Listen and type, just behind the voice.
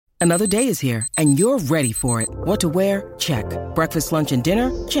Another day is here, and you're ready for it. What to wear? Check. Breakfast, lunch, and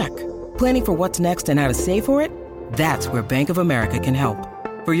dinner? Check. Planning for what's next and how to save for it? That's where Bank of America can help.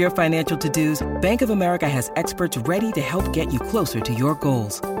 For your financial to-dos, Bank of America has experts ready to help get you closer to your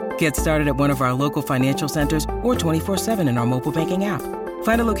goals. Get started at one of our local financial centers or 24/7 in our mobile banking app.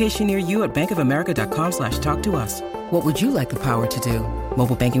 Find a location near you at bankofamerica.com/talktous. What would you like the power to do?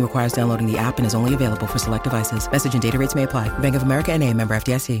 Mobile banking requires downloading the app and is only available for select devices. Message and data rates may apply. Bank of America N.A., member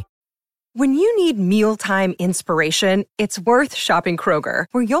FDIC. When you need mealtime inspiration, it's worth shopping Kroger,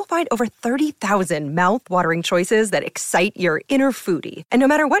 where you'll find over 30,000 mouth-watering choices that excite your inner foodie. And no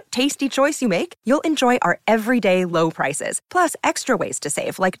matter what tasty choice you make, you'll enjoy our everyday low prices, plus extra ways to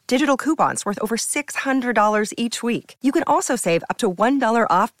save, like digital coupons worth over $600 each week. You can also save up to $1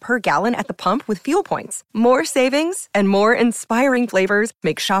 off per gallon at the pump with fuel points. More savings and more inspiring flavors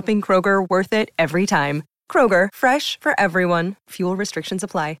make shopping Kroger worth it every time. Kroger, fresh for everyone. Fuel restrictions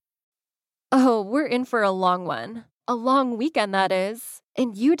apply. Oh, we're in for a long one. A long weekend, that is.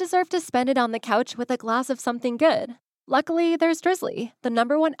 And you deserve to spend it on the couch with a glass of something good. Luckily, there's Drizzly, the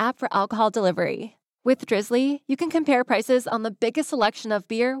 #1 app for alcohol delivery. With Drizzly, you can compare prices on the biggest selection of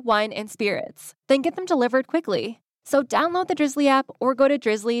beer, wine, and spirits, then get them delivered quickly. So download the Drizzly app or go to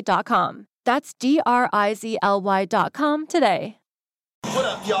drizzly.com. That's DRIZLY.com today. What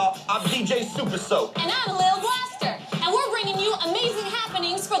up, y'all? I'm DJ Super Soap. And I'm Lil Blaster. And we're bringing you amazing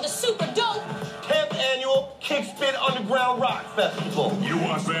happenings for the Super Dope 10th Annual Kickspin Underground Rock Festival. You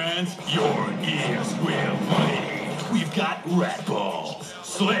want bands? Your ears will bleed. We've got Rat Balls,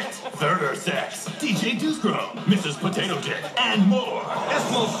 Slit, Third Sex, DJ Deuce-Chrome, Mrs. Potato Dick, and more. It's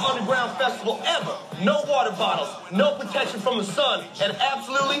the most underground festival ever. No water bottles, no protection from the sun, and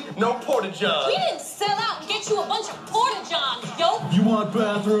absolutely no porta-johns. We didn't sell out and get you a bunch of porta-johns, yo. You want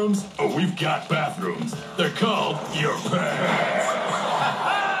bathrooms? Oh, we've got bathrooms. They're called your pants.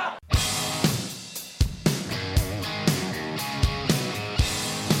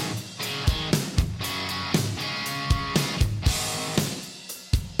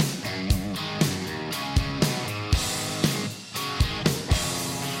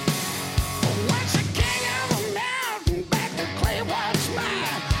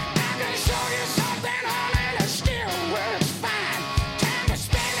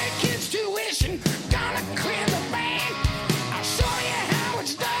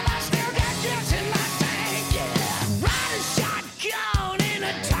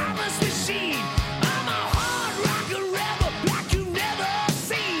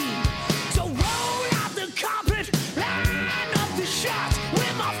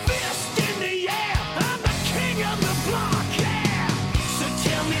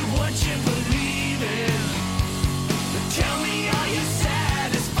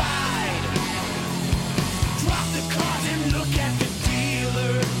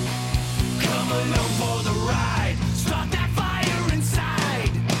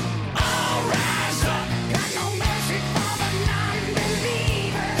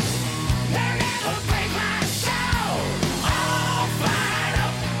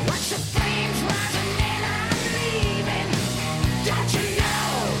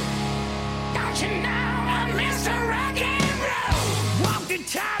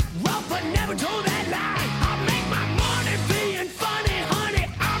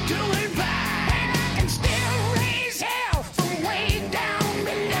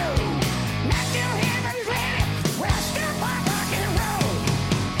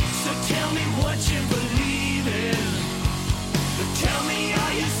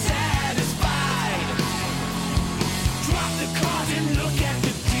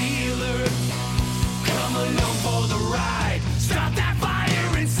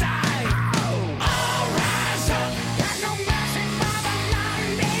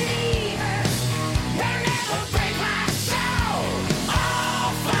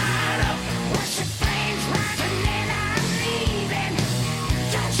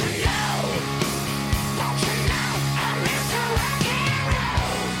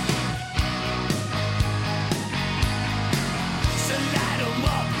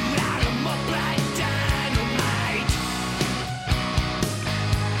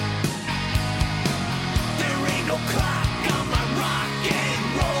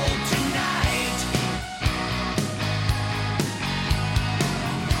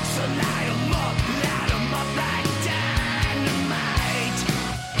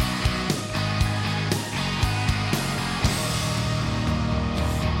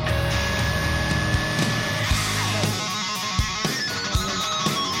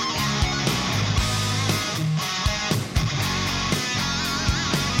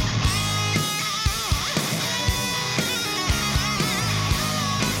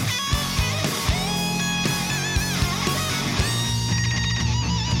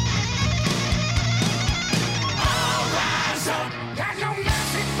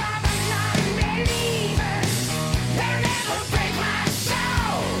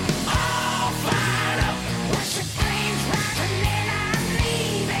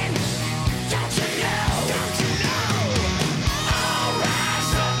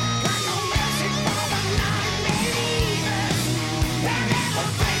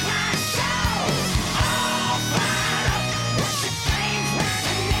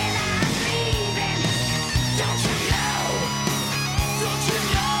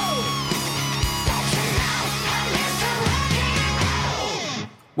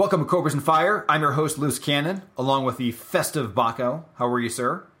 Welcome to Cobras and Fire. I'm your host, Loose Cannon, along with the festive Baco. How are you,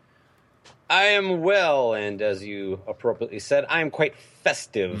 sir? I am well, and as you appropriately said, I am quite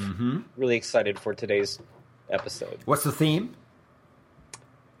festive. Mm-hmm. Really excited for today's episode. What's the theme?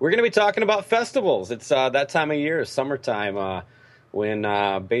 We're going to be talking about festivals. It's that time of year, summertime, when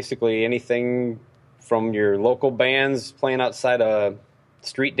basically anything from your local bands playing outside a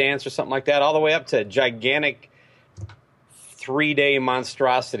street dance or something like that, all the way up to gigantic 3-day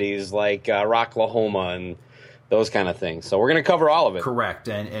monstrosities like Rocklahoma and those kind of things. So we're going to cover all of it. Correct.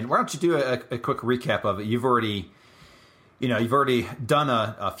 And why don't you do a quick recap of it? You've already done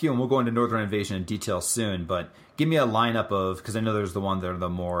a few, and we'll go into Northern Invasion in detail soon, but give me a lineup of, because I know there's the one that are the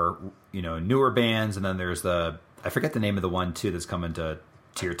more, newer bands, and then there's I forget the name of the one too that's coming to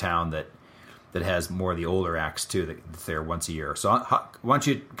your town that has more of the older acts too that's there once a year. So why don't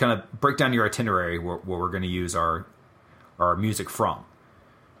you kind of break down your itinerary where we're going to use our music from?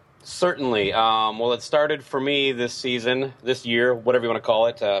 Certainly. Well, it started for me this year, whatever you want to call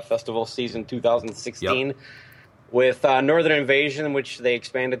it, festival season 2016, yep, with Northern Invasion, which they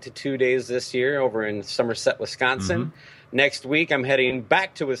expanded to 2 days this year over in Somerset, Wisconsin. Mm-hmm. Next week, I'm heading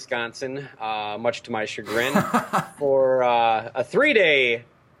back to Wisconsin, much to my chagrin, for a 3-day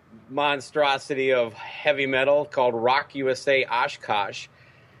monstrosity of heavy metal called Rock USA Oshkosh.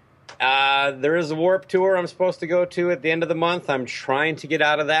 There is a Warped Tour I'm supposed to go to at the end of the month. I'm trying to get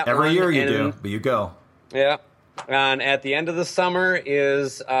out of that Every year you do, but you go. Yeah. And at the end of the summer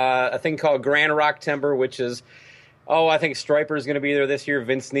is a thing called Grand Rock Timber, which is, I think Stryper is going to be there this year.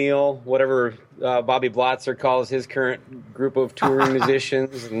 Vince Neil, whatever Bobby Blotzer calls his current group of touring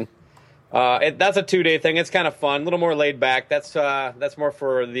musicians. And that's a 2-day thing. It's kind of fun, a little more laid back. That's more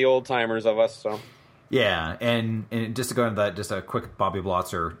for the old timers of us. So. Yeah, and just to go into that, just a quick Bobby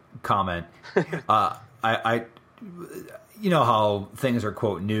Blotzer comment. I you know how things are,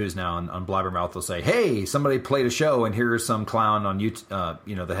 quote, news now on Blabbermouth. They'll say, hey, somebody played a show, and here's some clown on YouTube,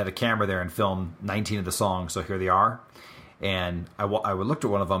 that had a camera there and filmed 19 of the songs, so here they are. And I looked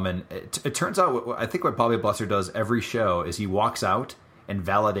at one of them, and it turns out, I think what Bobby Blotzer does every show is he walks out and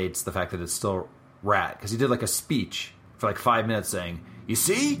validates the fact that it's still Rat, because he did like a speech for like 5 minutes saying, you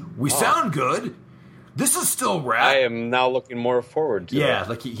see, we sound good. This is still Rat. I am now looking more forward to it. Yeah,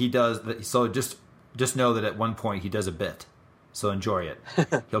 like he does. So just know that at one point he does a bit. So enjoy it.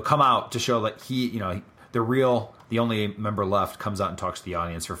 He'll come out to show that the only member left comes out and talks to the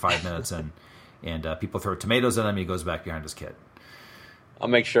audience for 5 minutes, and people throw tomatoes at him. He goes back behind his kid. I'll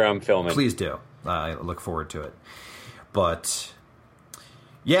make sure I'm filming. Please do. I look forward to it. But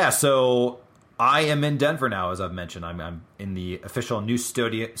yeah, so I am in Denver now, as I've mentioned. I'm in the official new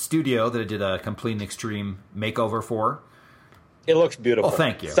studio that I did a complete and extreme makeover for. It looks beautiful. Oh,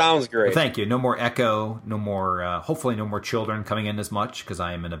 thank you. Sounds great. Well, thank you. No more echo. No more. Hopefully, no more children coming in as much, because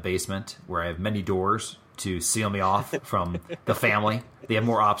I am in a basement where I have many doors to seal me off from the family. They have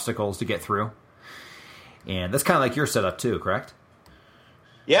more obstacles to get through, and that's kind of like your setup too, correct?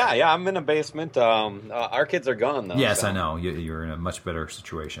 Yeah. I'm in a basement. Our kids are gone though. Yes, so. I know. You're in a much better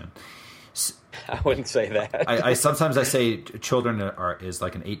situation. I wouldn't say that. I sometimes I say children is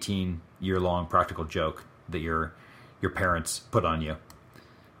like an 18-year-long practical joke that your parents put on you.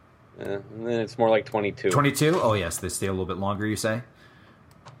 And then it's more like 22. 22? Oh, yes. They stay a little bit longer, you say?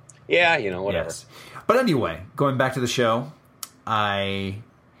 Yeah, whatever. Yes. But anyway, going back to the show, I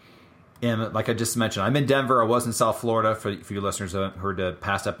am, like I just mentioned, I'm in Denver. I was in South Florida for you listeners who have heard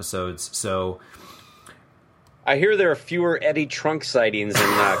past episodes. So I hear there are fewer Eddie Trunk sightings in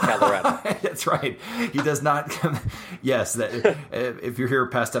Colorado. That's right. He does not. Yes, if you hear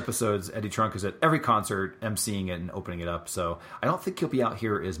past episodes, Eddie Trunk is at every concert, emceeing it and opening it up. So I don't think he'll be out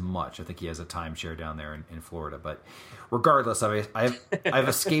here as much. I think he has a timeshare down there in Florida. But regardless, I've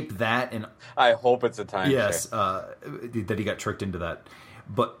escaped that, and I hope it's a timeshare. Yes, that he got tricked into that,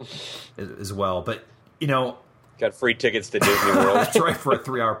 but as well. But got free tickets to Disney World. That's right, for a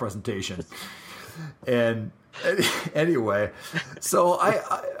 3-hour presentation. And anyway, so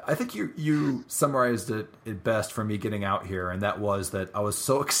I think you summarized it best for me getting out here, and that was that I was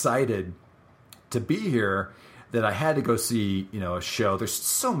so excited to be here that I had to go see a show. There's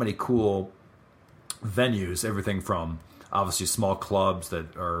so many cool venues, everything from obviously small clubs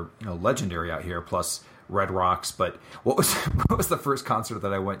that are legendary out here, plus Red Rocks. But what was the first concert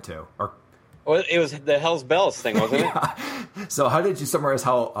that I went to? Well, it was the Hell's Bells thing, wasn't it? So how did you summarize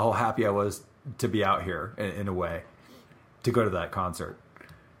how happy I was to be out here in a way, to go to that concert?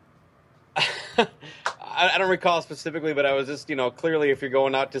 I don't recall specifically, but I was just, clearly if you're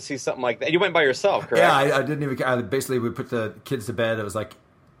going out to see something like that, you went by yourself, correct? Yeah, I didn't even. Basically, we put the kids to bed. It was like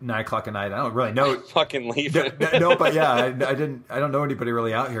 9:00 at night. I don't really know. Fucking leave it. No, but yeah, I don't know anybody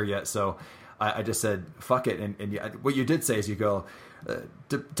really out here yet. So I just said, fuck it. And what you did say is you go,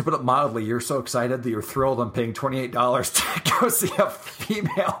 to put it mildly, you're so excited that you're thrilled I'm paying $28 to go see a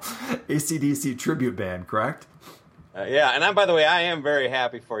female AC/DC tribute band, correct? Yeah, and by the way, I am very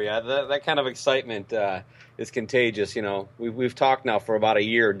happy for you. That kind of excitement is contagious. You know, we've talked now for about a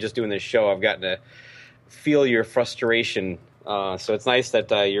year just doing this show. I've gotten to feel your frustration. So it's nice that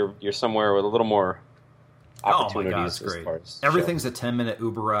you're somewhere with a little more opportunities. Oh my God, it's great. As far as everything's a 10-minute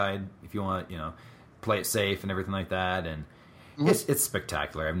Uber ride if you want, play it safe and everything like that. And it's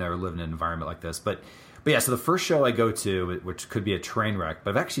spectacular. I've never lived in an environment like this, but yeah. So the first show I go to, which could be a train wreck, but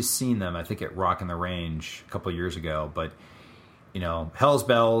I've actually seen them. I think at Rock on the Range a couple of years ago. But Hell's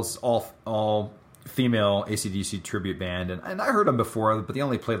Bells, all female AC/DC tribute band, and I heard them before, but they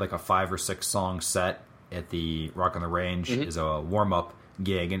only played like a 5 or 6 song set at the Rock on the Range as a warm up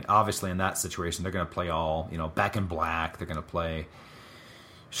gig, and obviously in that situation they're going to play all Back in Black. They're going to play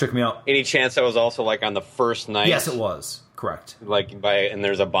Shook Me Up. Any chance that was also like on the first night? Yes, it was. Correct. And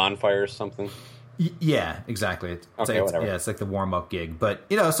there's a bonfire or something? Yeah, exactly. Whatever. It's like the warm-up gig. But,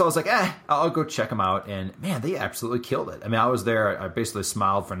 so I was like, I'll go check them out. And, man, they absolutely killed it. I mean, I was there. I basically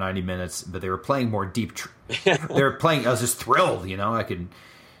smiled for 90 minutes, but they were playing more deep. They were playing. I was just thrilled, I could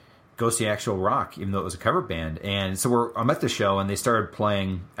go see actual rock, even though it was a cover band. And so I'm at the show, and they started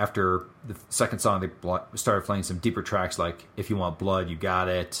playing, after the second song, they started playing some deeper tracks like If You Want Blood, You Got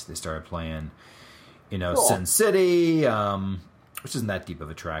It. They started playing, cool. Sin City, which isn't that deep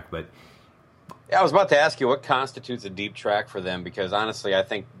of a track, but... Yeah, I was about to ask you what constitutes a deep track for them, because honestly, I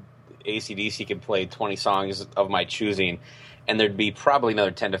think AC/DC could play 20 songs of my choosing, and there'd be probably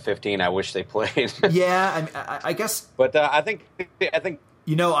another 10 to 15 I wish they played. Yeah, I guess... But I think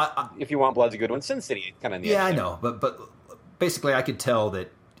If You Want Blood's a good one. Sin City, kind of. Yeah, I know, but basically, I could tell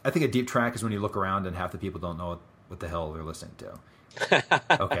that. I think a deep track is when you look around and half the people don't know what the hell they're listening to.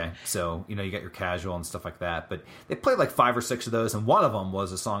 Okay, so you got your casual and stuff like that, but they played like 5 or 6 of those, and one of them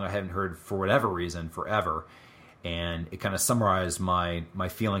was a song I hadn't heard for whatever reason forever, and it kind of summarized my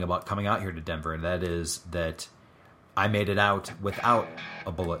feeling about coming out here to Denver, and that is that I made it out without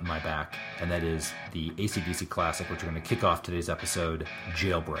a bullet in my back, and that is the AC/DC classic, which we're going to kick off today's episode,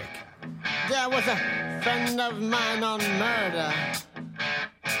 Jailbreak. There was a friend of mine on murder,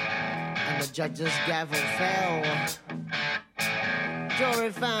 and the judge's gavel fell.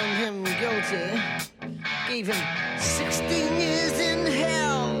 Jury found him guilty, gave him 16 years in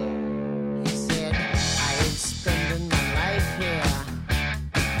hell. He said, I ain't spending my life here,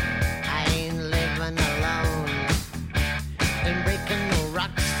 I ain't living alone, ain't breaking no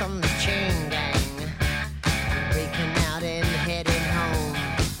rocks from the chain gang, I'm breaking out and heading home,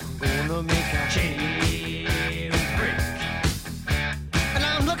 I'm gonna make a jailbreak, and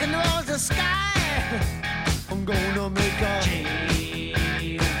I'm looking towards the sky, I'm gonna make a jailbreak.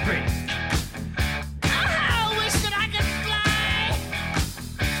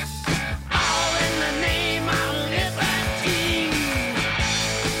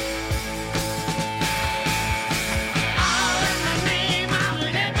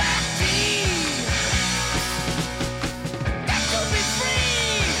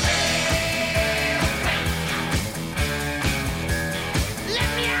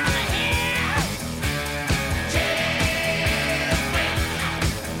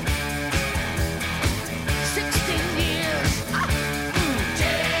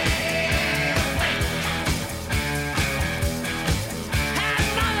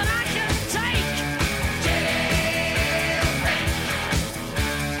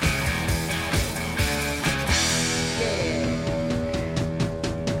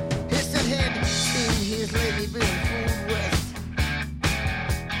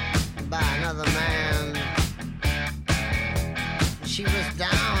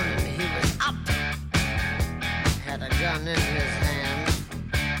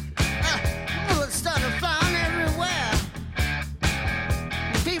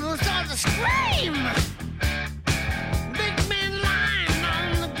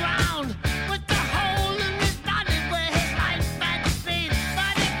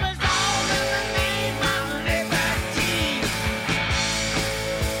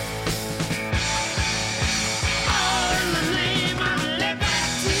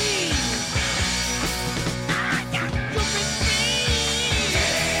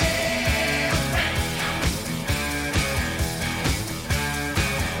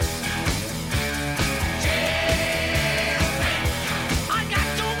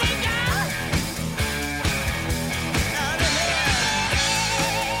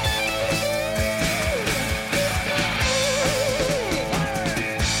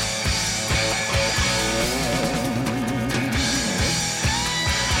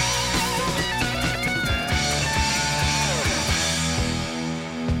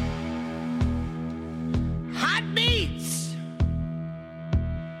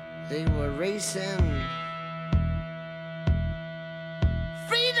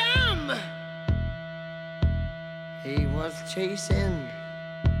 he was chasing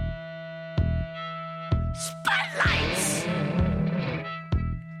spotlights,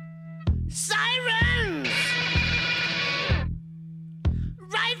 sirens,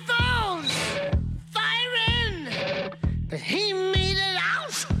 rifles firing, but he made it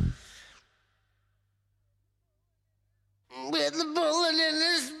out with a bullet in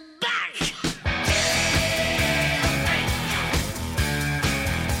his back.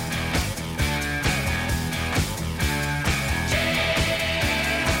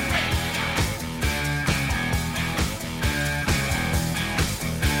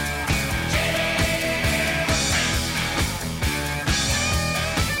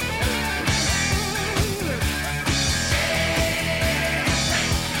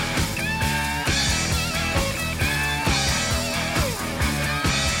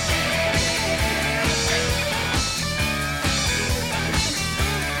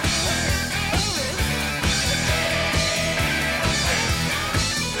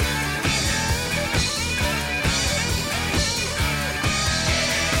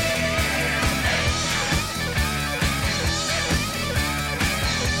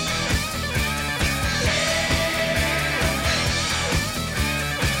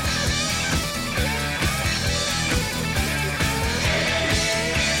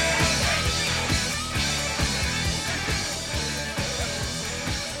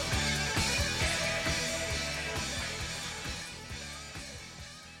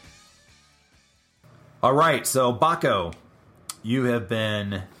 All right, so Baco, you have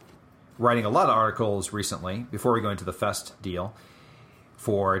been writing a lot of articles recently, before we go into the Fest deal,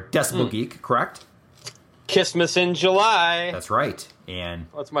 for Decibel Geek, correct? Kissmas in July. That's right. And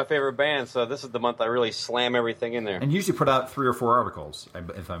well, it's my favorite band, so this is the month I really slam everything in there. And you usually put out 3 or 4 articles,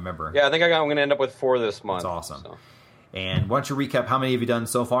 if I remember. Yeah, I think I'm going to end up with 4 this month. That's awesome. So. And why don't you recap, how many have you done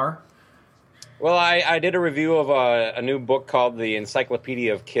so far? Well, I did a review of a new book called The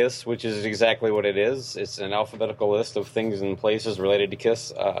Encyclopedia of Kiss, which is exactly what it is. It's an alphabetical list of things and places related to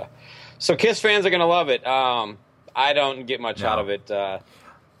Kiss. So Kiss fans are going to love it. I don't get much out of it.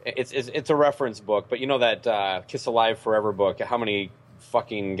 It's a reference book, but you know that Kiss Alive Forever book, how many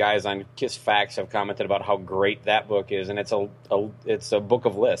fucking guys on Kiss Facts have commented about how great that book is, and it's a book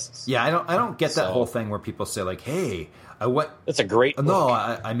of lists. Yeah, I don't get that whole thing where people say, like, hey, It's a great book. No,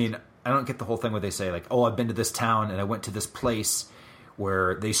 I mean, I don't get the whole thing where they say, like, oh, I've been to this town and I went to this place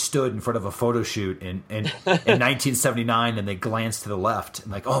where they stood in front of a photo shoot in 1979 and they glanced to the left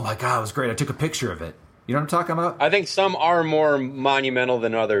and like, oh my God, it was great. I took a picture of it. You know what I'm talking about? I think some are more monumental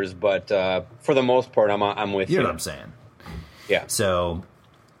than others, but for the most part, I'm with you. You know what I'm saying? Yeah. So,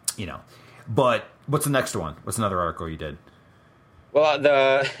 but what's the next one? What's another article you did? Well,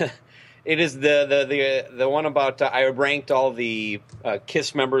 it is the one about I ranked all the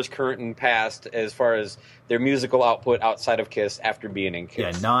Kiss members, current and past, as far as their musical output outside of Kiss after being in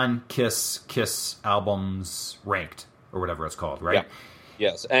Kiss. Yeah, non-Kiss Kiss albums ranked, or whatever it's called, right? Yeah.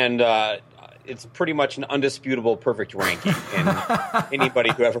 Yes, and it's pretty much an undisputable perfect ranking, and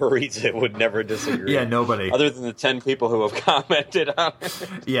anybody who ever reads it would never disagree. Yeah, nobody. Other than the 10 people who have commented on it.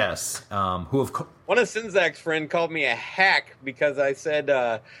 Yes. Who have... One of Sinzak's friend called me a hack because I said...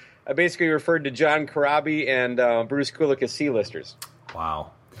 I basically referred to John Corabi and Bruce Kulick as C-listers. Wow.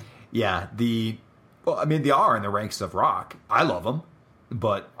 Yeah, they are in the ranks of rock. I love them,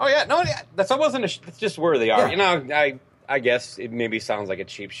 but... Oh, yeah, no, that's just where they are. Yeah. I guess it maybe sounds like a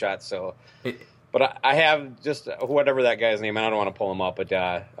cheap shot, so... But I have just, whatever that guy's name, and I don't want to pull him up, but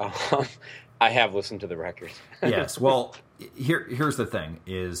I have listened to the record. Yes, well, here's the thing,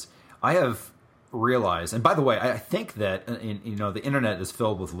 is I have... realize, and by the way, I think that the internet is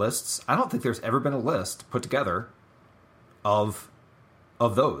filled with lists. I don't think there's ever been a list put together of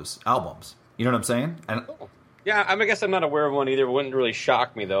those albums. You know what I'm saying? And yeah, I guess I'm not aware of one either. It wouldn't really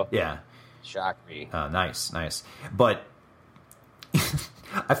shock me though. Yeah, shock me. Nice. But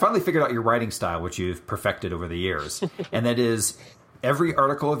I finally figured out your writing style, which you've perfected over the years, and that is every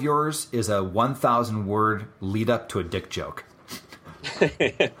article of yours is a 1,000 word lead up to a dick joke.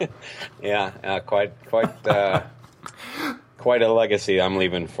 Yeah, quite a legacy I'm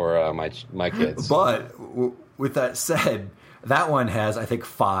leaving for my kids. But with that said, that one has, I think,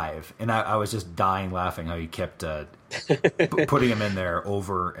 5, and I was just dying laughing how you kept putting them in there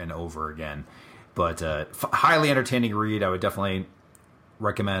over and over again. But highly entertaining read. I would definitely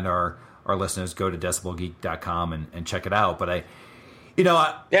recommend our listeners go to decibelgeek.com and check it out. But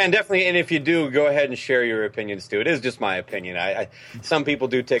yeah, and definitely, and if you do, go ahead and share your opinions too. It is just my opinion. Some people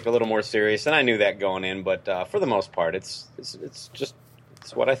do take a little more serious, and I knew that going in. But for the most part, it's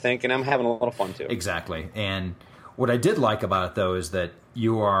what I think, and I'm having a lot of fun too. Exactly. And What I did like about it, though, is that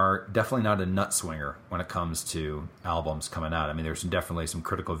you are definitely not a nut swinger when it comes to albums coming out. I mean, there's definitely some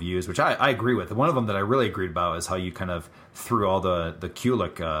critical views, which I agree with. One of them that I really agreed about is how you kind of threw all the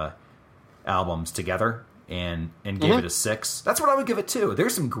Kulick albums together and gave it a 6. That's what I would give it, too.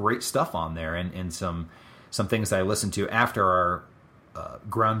 There's some great stuff on there and some things that I listened to after our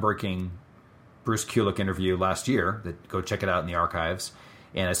groundbreaking Bruce Kulick interview last year. That go check it out in the archives.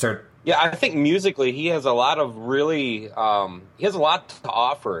 And I started... Yeah, I think musically he has a lot of really he has a lot to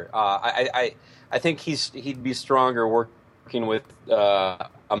offer. I think he'd be stronger working with a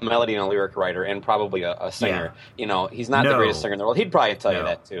melody and a lyric writer and probably a singer. Yeah. You know, he's not the greatest singer in the world. He'd probably tell you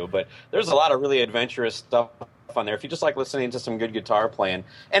that too. But there's a lot of really adventurous stuff on there if you just like listening to some good guitar playing.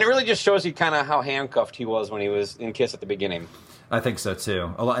 And it really just shows you kind of how handcuffed he was when he was in Kiss at the beginning. I think so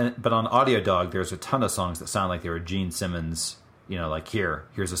too. But on Audio Dog, there's a ton of songs that sound like they were Gene Simmons. You know, like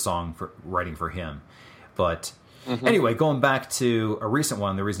here's a song for writing for him. But anyway, going back to a recent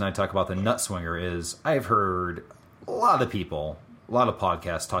one, the reason I talk about the Nut Swinger is I've heard a lot of people, a lot of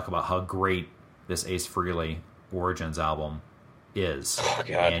podcasts talk about how great this Ace Frehley Origins album is. Oh,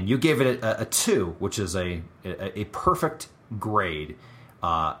 God. And you gave it a 2, which is a perfect grade. 2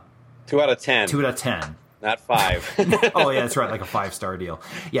 out of 10. 2 out of 10. Not 5. Oh, yeah, that's right, like a 5-star deal.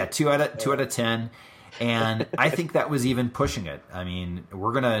 Yeah, 2 out of 10. And I think that was even pushing it. I mean,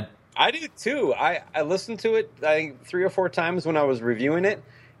 we're going to... I did too. I listened to it, I think, 3 or 4 times when I was reviewing it,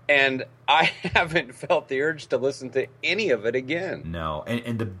 and I haven't felt the urge to listen to any of it again. No.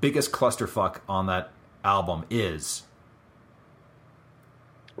 And the biggest clusterfuck on that album is...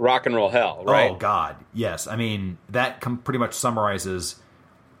 Rock and Roll Hell, right? Oh, God. Yes. I mean, that pretty much summarizes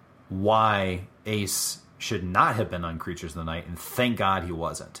why Ace should not have been on Creatures of the Night, and thank God he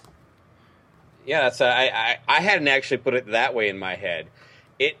wasn't. Yeah, that's I hadn't actually put it that way in my head.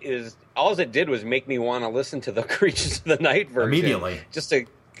 It is all it did was make me want to listen to the Creatures of the Night version immediately, just to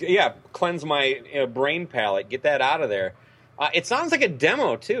cleanse my brain palette, get that out of there. It sounds like a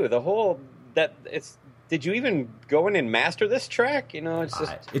demo too. The whole Did you even go in and master this track? You know, it's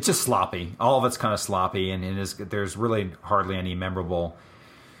just sloppy. All of it's kind of sloppy, and there's really hardly any memorable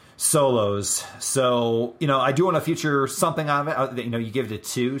solos. So, you know, I do want to feature something out of it. You know, you give it a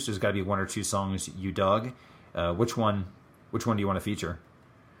 2, so there's got to be 1 or 2 songs you dug. Which one do you want to feature?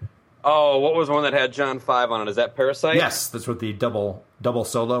 Oh, what was one that had John 5 on it? Is that Parasite? Yes, that's with the double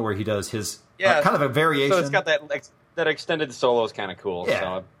solo where he does his kind of a variation. So it's got that extended solo is kind of cool. Yeah.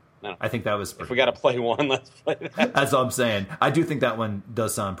 So, no. I think that was... If we got to play one, let's play that. That's what I'm saying. I do think that one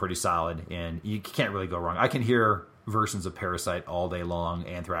does sound pretty solid, and you can't really go wrong. I can hear versions of Parasite all day long,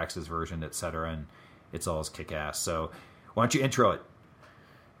 Anthrax's version, etc., and it's always kick-ass. So why don't you intro it?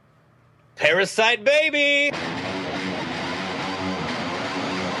 Parasite, baby!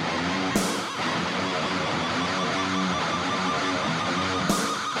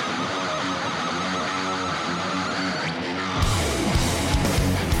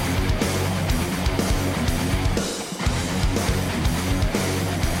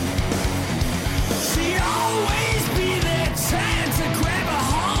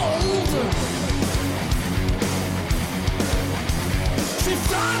 She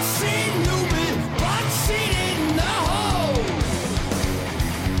thought she knew me, but she didn't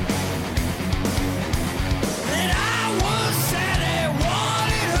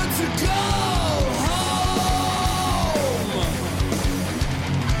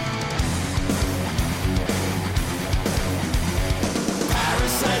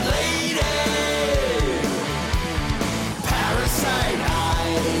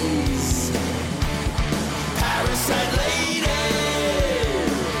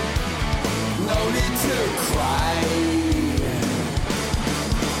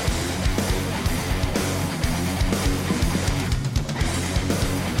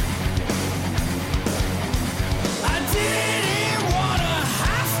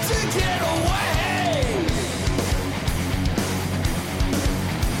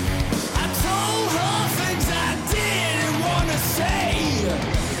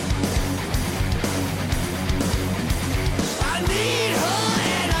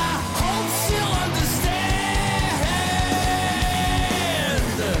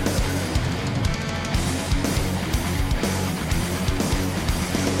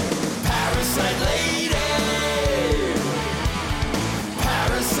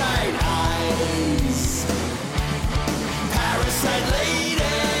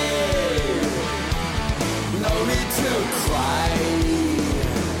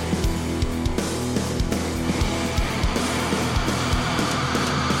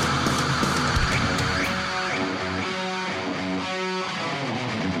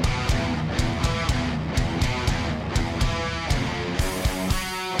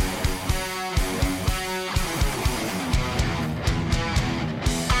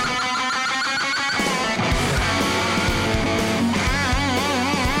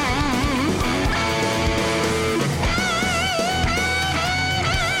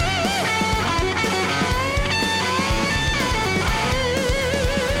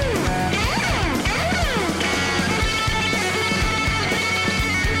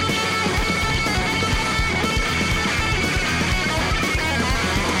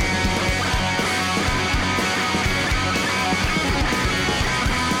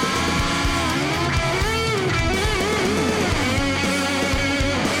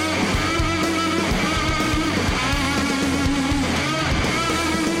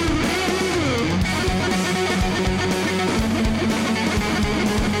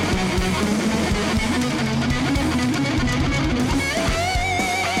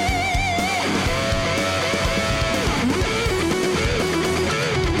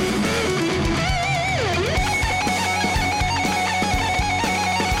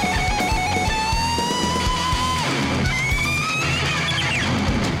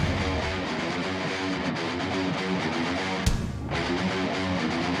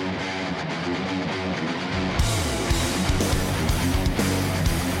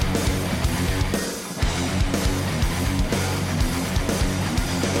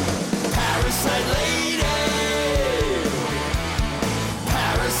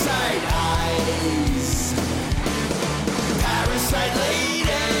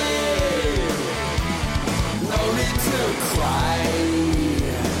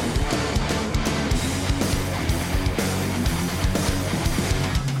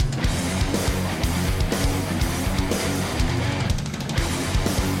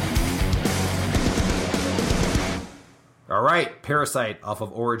right, Parasite off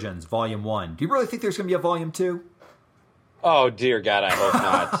of Origins, Volume 1. Do you really think there's going to be a Volume 2? Oh, dear God, I hope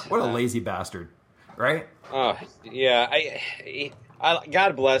not. What a lazy bastard, right? Oh, yeah. I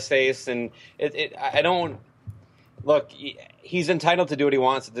God bless Ace, and I don't... Look, he's entitled to do what he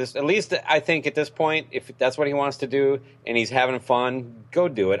wants. At least I think at this point, if that's what he wants to do and he's having fun, go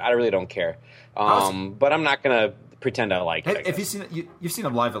do it. I really don't care. But I'm not going to pretend I like it. Have you seen it? You've seen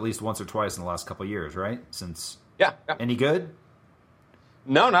him live at least once or twice in the last couple of years, right? Since yeah. Any good?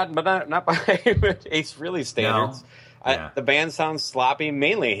 No, not by Ace really standards. No. Yeah. The band sounds sloppy,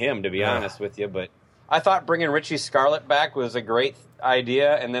 mainly him, to be honest with you. But I thought bringing Richie Scarlett back was a great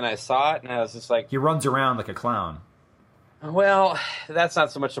idea, and then I saw it, and I was just like, he runs around like a clown. Well, that's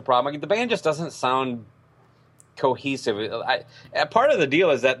not so much the problem. The band just doesn't sound cohesive. Part of the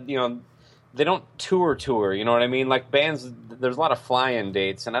deal is that, they don't tour, you know what I mean? Like bands, there's a lot of fly-in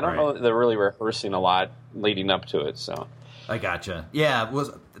dates, and I don't know that they're really rehearsing a lot leading up to it, so. I gotcha. Yeah,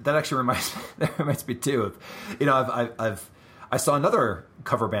 that actually reminds me too of, I saw another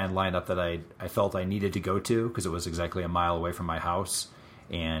cover band lineup that I felt I needed to go to because it was exactly a mile away from my house,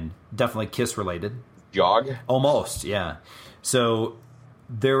 and definitely Kiss related. Jog? Almost, yeah. So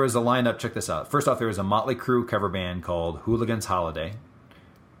there was a lineup. Check this out. First off, there was a Motley Crue cover band called Hooligans Holiday.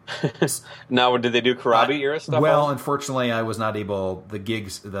 Now, did they do Karabi era stuff? Well, unfortunately, I was not able. The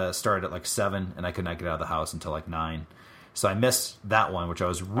gigs started at like 7, and I could not get out of the house until like 9. So I missed that one, which I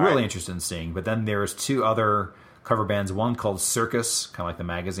was really interested in seeing. But then there's 2 other cover bands. One called Circus, kind of like the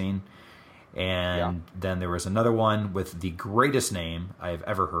magazine. And then there was another one with the greatest name I've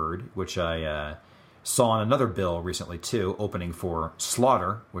ever heard, which I saw on another bill recently too, opening for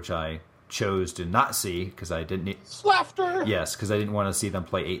Slaughter, which I chose to not see because I didn't need... Slaughter! Yes, because I didn't want to see them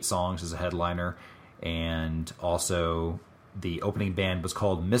play 8 songs as a headliner. And also the opening band was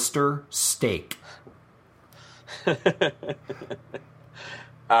called Mr. Steak.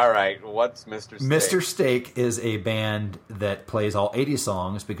 All right, what's Mr. Steak? Mr. Steak is a band that plays all 80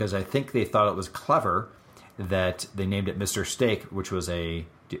 songs because I think they thought it was clever that they named it Mr. Steak, which was like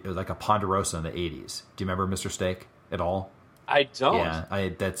a Ponderosa in the 80s. Do you remember Mr. Steak at all? I don't. Yeah,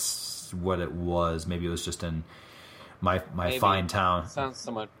 that's what it was. Maybe it was just in my fine town. Sounds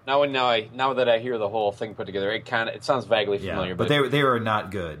somewhat. Now that I hear the whole thing put together, it sounds vaguely familiar. Yeah, but they were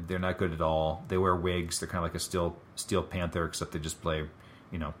not good. They're not good at all. They wear wigs. They're kind of like a Steel Panther, except they just play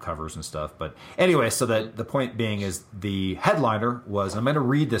covers and stuff. But anyway, so that the point being is the headliner was. I'm going to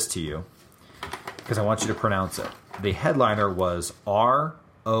read this to you because I want you to pronounce it. The headliner was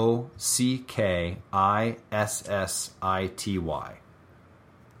Rockissity.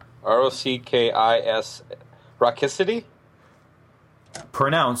 Rockis. Rockissity?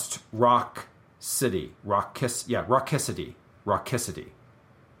 Pronounced Rock City. Rockissity. Rockissity.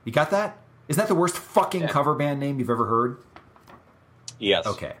 You got that? Isn't that the worst fucking cover band name you've ever heard? Yes.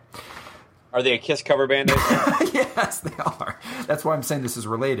 Okay. Are they a Kiss cover band? Yes, they are. That's why I'm saying this is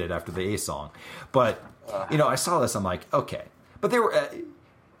related after the Ace song. But, I saw this, I'm like, okay. But they were...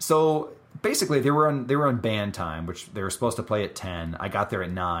 so... Basically, they were on band time, which they were supposed to play at 10. I got there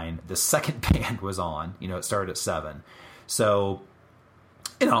at 9. The second band was on. It started at 7. So,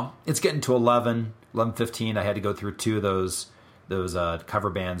 it's getting to 11:15. I had to go through 2 of those cover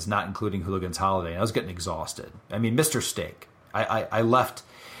bands, not including Hooligans Holiday. I was getting exhausted. I mean, Mr. Steak. I left,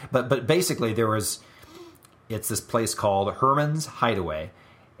 but basically it's this place called Herman's Hideaway,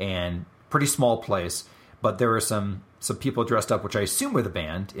 and pretty small place. But there were some people dressed up, which I assume were the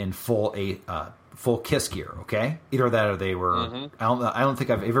band, in full Kiss gear. Okay, either that or they were. Mm-hmm. I don't think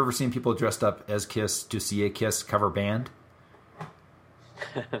I've ever seen people dressed up as Kiss to see a Kiss cover band.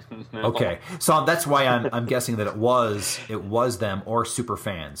 No. Okay, so that's why I'm guessing that it was them or super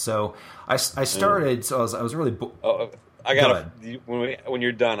fans. So I started. So I was really. I got when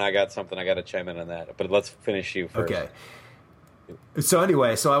you're done. I got something. I got to chime in on that. But let's finish you first. Okay. So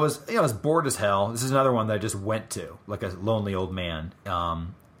anyway, I was bored as hell. This is another one that I just went to, like a lonely old man.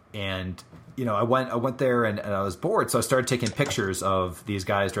 And I went there and I was bored, so I started taking pictures of these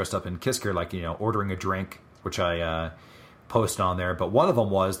guys dressed up in Kiss gear, like ordering a drink, which I posted on there. But one of them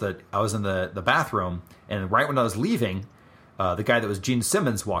was that I was in the bathroom, and right when I was leaving, the guy that was Gene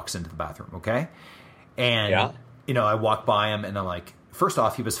Simmons walks into the bathroom. Okay, and I walk by him, and I'm like, first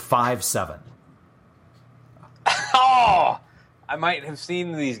off, he was 5'7". Oh. I might have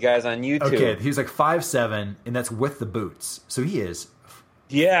seen these guys on YouTube. Okay, he was like 5'7", and that's with the boots. So he is.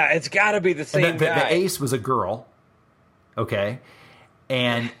 Yeah, it's got to be the same guy. The Ace was a girl. Okay,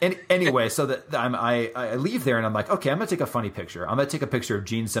 and anyway, so I leave there and I'm like, okay, I'm gonna take a funny picture. I'm gonna take a picture of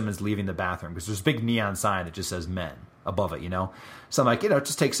Gene Simmons leaving the bathroom because there's a big neon sign that just says men above it. So I'm like,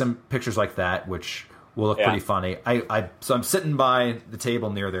 just take some pictures like that, which will look pretty funny. So I'm sitting by the table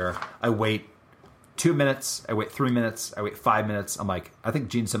near there. I wait 2 minutes. I wait 3 minutes. I wait 5 minutes. I'm like, I think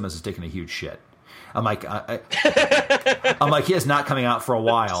Gene Simmons is taking a huge shit. I'm like, I'm like, he is not coming out for a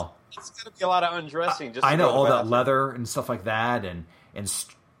while. It's going to be a lot of undressing. I know, all that leather and stuff like that, and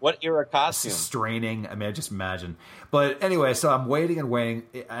what era costume? Straining. I mean, I just imagine. But anyway, so I'm waiting and waiting.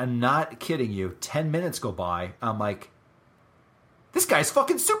 I'm not kidding you. 10 minutes go by. I'm like, this guy's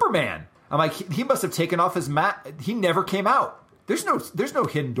fucking Superman. I'm like, he must have taken off his mat. He never came out. There's no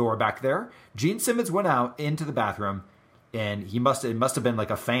hidden door back there. Gene Simmons went out into the bathroom, and it must have been like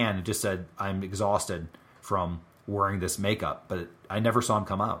a fan who just said, I'm exhausted from wearing this makeup. But I never saw him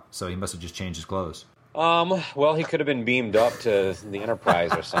come out, so he must have just changed his clothes. Well, he could have been beamed up to the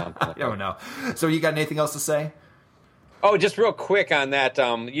Enterprise or something. I don't know. So you got anything else to say? Oh, just real quick on that.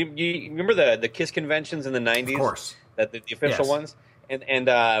 You remember the KISS conventions in the 90s? Of course. The official ones? And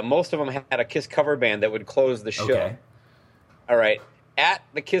most of them had a KISS cover band that would close the show. Okay. All right. At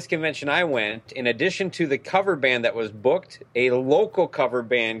the KISS convention I went, in addition to the cover band that was booked, a local cover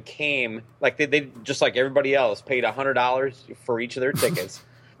band came. Like they just like everybody else, paid $100 for each of their tickets.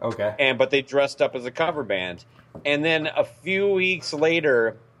 Okay. But they dressed up as a cover band. And then a few weeks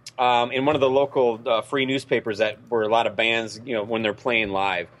later, in one of the local free newspapers that were a lot of bands, when they're playing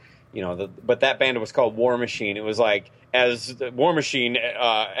live, but that band was called War Machine. It was like as War Machine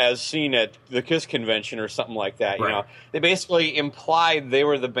as seen at the KISS convention or something like that. Right. They basically implied they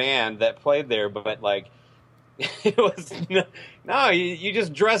were the band that played there, but like it was no, you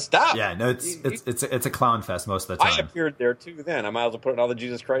just dressed up. Yeah, no, it's a clown fest most of the time. I appeared there too. Then I might as well put in all the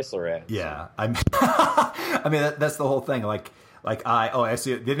Jesus Chrysler ads. Yeah, I mean that's the whole thing. I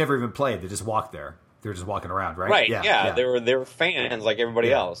see. They never even played. They just walked there. They were just walking around, right? Right. Yeah. They were fans like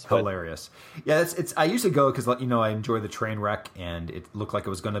everybody else. Hilarious. Yeah, it's. I usually go because I enjoy the train wreck, and it looked like it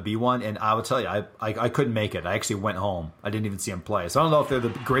was going to be one. And I will tell you, I couldn't make it. I actually went home. I didn't even see them play. So I don't know if they're the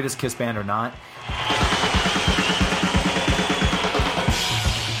greatest KISS band or not.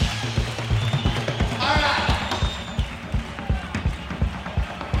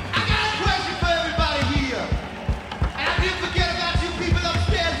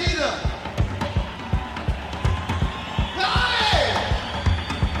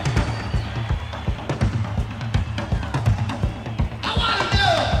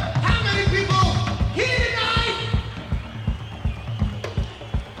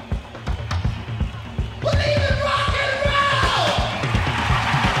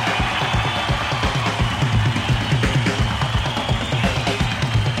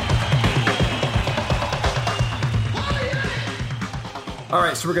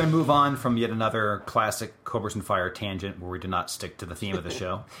 So we're going to move on from yet another classic Cobras and Fire tangent where we did not stick to the theme of the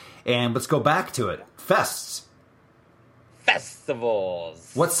show. And let's go back to it. Fests.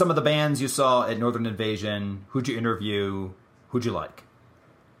 Festivals. What's some of the bands you saw at Northern Invasion? Who'd you interview? Who'd you like?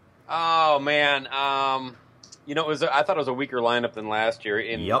 Oh, man. I thought it was a weaker lineup than last year.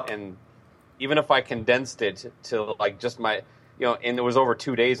 And even if I condensed it to like just my... and it was over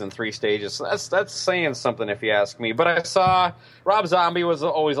 2 days and 3 stages. So that's saying something if you ask me. But I saw Rob Zombie was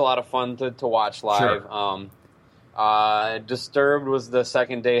always a lot of fun to watch live. Sure. Disturbed was the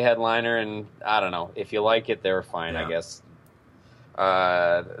second day headliner, and I don't know. If you like it, they're fine, I guess.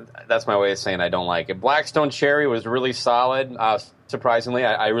 That's my way of saying I don't like it. Blackstone Cherry was really solid. Surprisingly,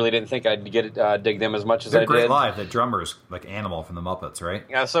 I really didn't think I'd dig them as much as I did. They're great live. The drummer's like Animal from the Muppets, right?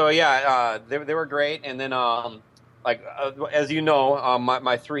 Yeah. So they were great, and then. As you know,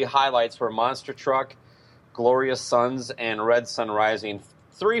 my three highlights were Monster Truck, Glorious Sons, and Red Sun Rising.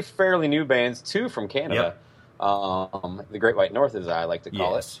 3 fairly new bands, 2 from Canada. Yep. The Great White North, as I like to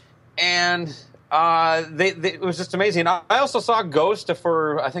call it. And it was just amazing. I also saw Ghost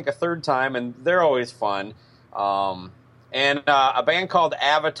for, I think, a third time, and they're always fun. And a band called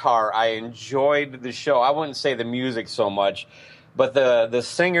Avatar, I enjoyed the show. I wouldn't say the music so much, but the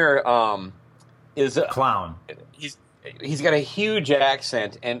singer... is a clown. He's got a huge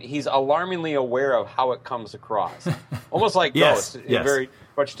accent, and he's alarmingly aware of how it comes across, almost like Ghost, very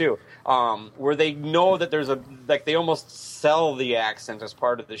much too. Where they know that there's they almost sell the accent as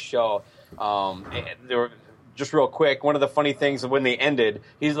part of the show. They were just real quick. One of the funny things when they ended,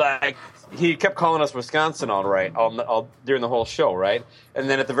 he kept calling us Wisconsin all during the whole show, right? And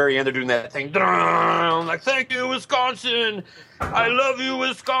then at the very end, they're doing that thing, like, "Thank you, Wisconsin. I love you,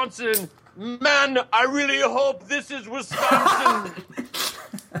 Wisconsin. Man, I really hope this is Wisconsin."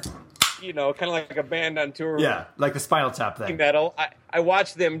 Kind of like a band on tour. Yeah, like the Spinal Tap thing. Metal. I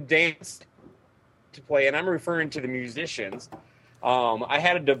watched them dance to play, and I'm referring to the musicians. I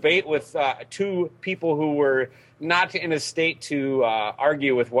had a debate with 2 people who were not in a state to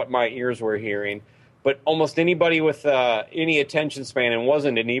argue with what my ears were hearing. but almost anybody with any attention span and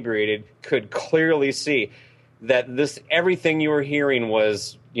wasn't inebriated could clearly see that everything you were hearing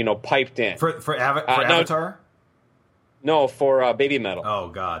was, piped in. For Avatar? No, for Baby Metal. Oh,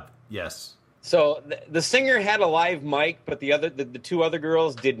 God. Yes. So the singer had a live mic, but the two other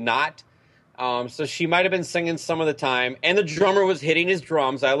girls did not. So she might have been singing some of the time, and the drummer was hitting his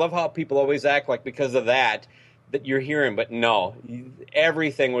drums. I love how people always act like because of that you're hearing, but no,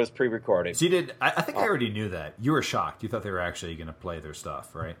 everything was pre-recorded. So you did. I think I already knew that. You were shocked. You thought they were actually going to play their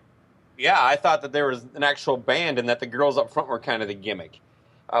stuff, right? Yeah, I thought that there was an actual band and that the girls up front were kind of the gimmick.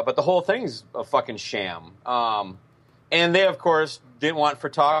 But the whole thing's a fucking sham. And they, of course, didn't want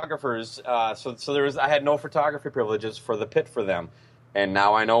photographers. So I had no photography privileges for the pit for them. And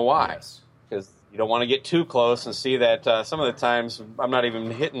now I know why. Because you don't want to get too close and see that some of the times I'm not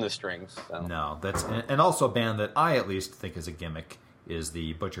even hitting the strings. So. No, and also a band that I at least think is a gimmick is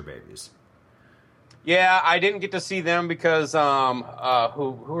the Butcher Babies. Yeah, I didn't get to see them because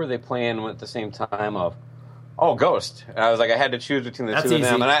who were they playing at the same time of? Oh, Ghost. And I was like, I had to choose between the two of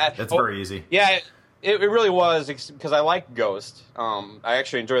them. And That's very easy. Yeah, it really was because I like Ghost. I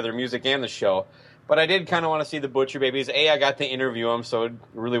actually enjoy their music and the show. But I did kind of want to see the Butcher Babies. I got to interview them, so it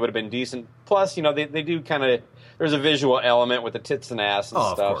really would have been decent. Plus, they do kind of... There's a visual element with the tits and ass and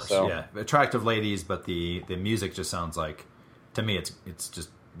stuff. Of course, so. Yeah. Attractive ladies, but the music just sounds like... To me, it's just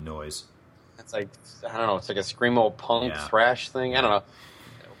noise. It's like, I don't know, it's like a screamo punk thrash thing. I don't know.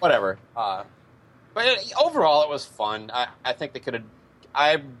 Whatever. But overall, it was fun. I think they could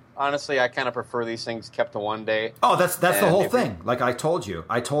have... Honestly, I kind of prefer these things kept to one day. Oh, that's the whole thing. Like I told you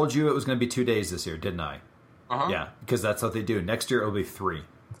it was going to be 2 days this year, didn't I? Uh-huh. Yeah, because that's what they do. Next year it'll be 3,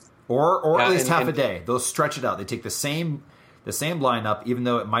 or at least half a day. They'll stretch it out. They take the same lineup, even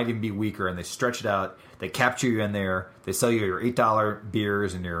though it might even be weaker, and they stretch it out. They capture you in there. They sell you your $8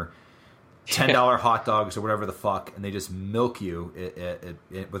 beers and your $10 hot dogs or whatever the fuck, and they just milk you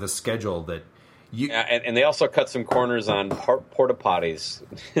with a schedule that. And they also cut some corners on porta potties.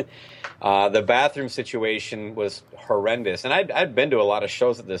 The bathroom situation was horrendous, and I'd been to a lot of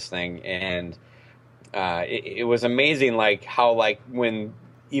shows at this thing, and it was amazing, like how when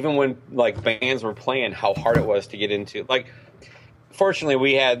bands were playing, how hard it was to get into. Like, fortunately,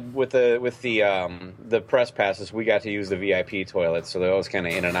 we had with the press passes, we got to use the VIP toilets, so they're always kind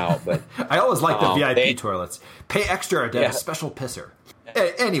of in and out. But I always like the VIP toilets. Pay extra to have a special pisser.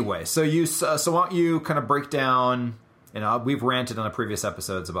 Anyway, so why don't you kind of break down, we've ranted on the previous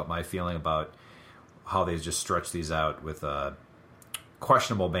episodes about my feeling about how they just stretch these out with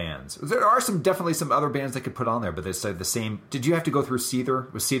questionable bands. There are definitely some other bands they could put on there, but they say the same. Did you have to go through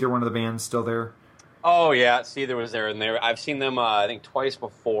Seether? Was Seether one of the bands still there? Oh, yeah, Seether was there, and I've seen them, I think, twice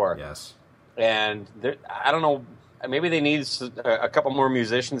before. Yes. And I don't know, maybe they need a couple more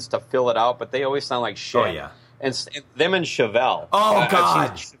musicians to fill it out, but they always sound like shit. Oh, yeah. And them and Chevelle. Oh,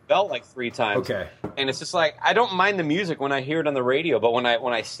 God. I've seen Chevelle like 3 times. Okay. And it's just like, I don't mind the music when I hear it on the radio, but when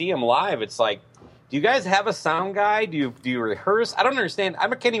I see them live, it's like, do you guys have a sound guy? Do you rehearse? I don't understand. I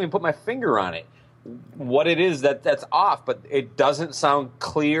can't even put my finger on it. What it is that's off, but it doesn't sound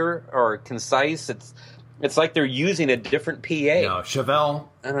clear or concise. It's like they're using a different PA. No, Chevelle,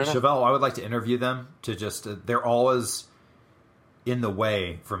 I would like to interview them to just, they're always in the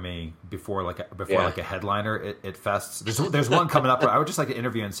way for me before like a headliner at fests. There's one coming up where I would just like to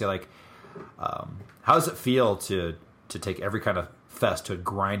interview and say like, how does it feel to take every kind of fest to a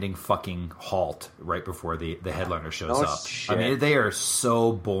grinding fucking halt right before the headliner shows up? Shit. I mean, they are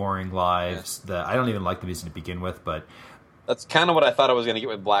so boring lives that I don't even like the music to begin with, but that's kind of what I thought I was going to get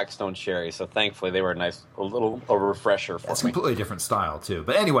with Blackstone Cherry. So thankfully, they were a refresher for me. It's a completely different style too.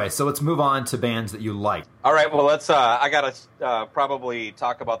 But anyway, so let's move on to bands that you like. All right, well, let's. I got to probably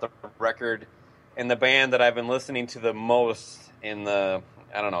talk about the record and the band that I've been listening to the most in the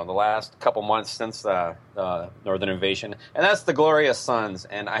last couple months since Northern Invasion, and that's the Glorious Sons.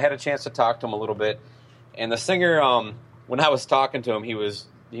 And I had a chance to talk to him a little bit, and the singer, when I was talking to him, he was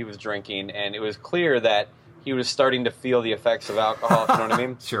drinking, and it was clear that he was starting to feel the effects of alcohol. You know what I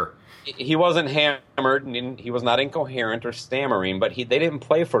mean? Sure. He wasn't hammered, and he was not incoherent or stammering, but they didn't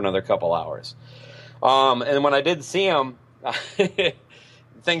play for another couple hours. And when I did see him,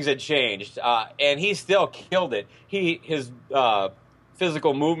 things had changed, and he still killed it. His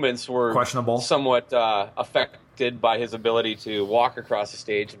physical movements were questionable, somewhat affected by his ability to walk across the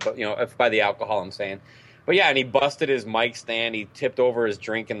stage, but by the alcohol, I'm saying. But yeah, and he busted his mic stand. He tipped over his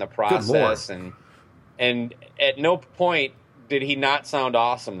drink in the process, and at no point did he not sound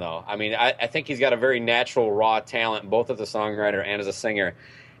awesome, though. I mean, I think he's got a very natural, raw talent, both as a songwriter and as a singer.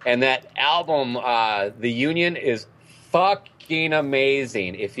 And that album, The Union, is fucking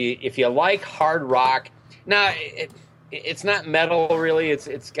amazing. If you like hard rock, now it's not metal really.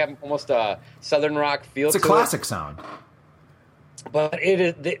 It's got almost a southern rock feel. It's a classic sound. But it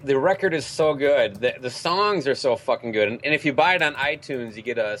is the record is so good. The songs are so fucking good. And if you buy it on iTunes, you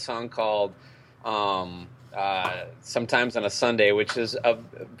get a song called Sometimes on a Sunday, which is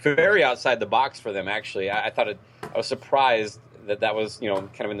very outside the box for them. Actually, I was surprised that was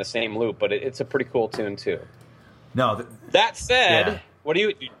kind of in the same loop. But it's a pretty cool tune too. No. That said, what do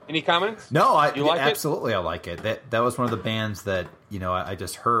you? Any comments? No, you like absolutely. I like it. That was one of the bands that I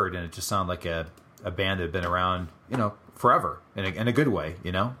just heard, and it just sounded like a band that had been around forever in a good way.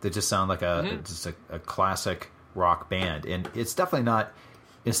 They just sound like just a classic rock band, and it's definitely not.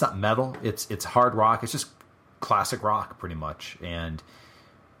 It's not metal. It's hard rock. It's just classic rock, pretty much, and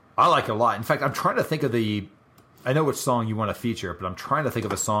I like it a lot. In fact, I'm trying to think of I know which song you want to feature, but I'm trying to think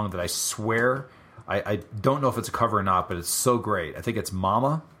of a song that I swear. I don't know if it's a cover or not, but it's so great. I think it's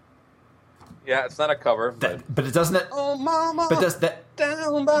Mama. Yeah, it's not a cover. But it doesn't... Oh, Mama, but does that,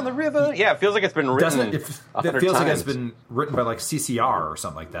 down by the river. Yeah, it feels like it's been written it feels times. like it's been written by like CCR or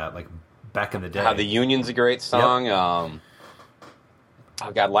something like that, like back in the day. The Union's a great song. Yep.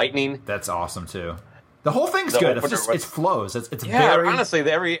 Oh, God, Lightning. That's awesome, too. The whole thing's good. It flows. It's very... honestly,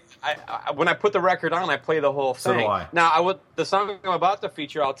 when I put the record on, I play the whole thing. So do I. Now, the song I'm about to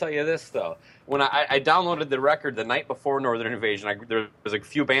feature, I'll tell you this, though. When I downloaded the record the night before Northern Invasion, there was a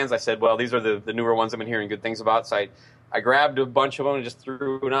few bands I said, well, these are the newer ones I've been hearing good things about. So I grabbed a bunch of them and just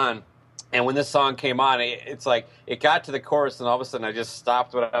threw it on. And when this song came on, it's like it got to the chorus, and all of a sudden I just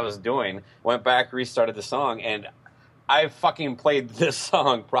stopped what I was doing, went back, restarted the song, and I fucking played this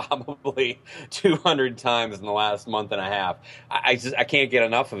song probably 200 times in the last month and a half. I can't get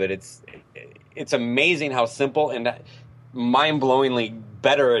enough of it. It's amazing how simple and mind-blowingly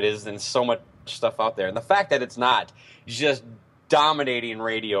better it is than so much stuff out there. And the fact that it's not just dominating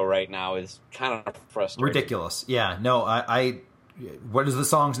radio right now is kind of frustrating. Ridiculous. Yeah. No, what is the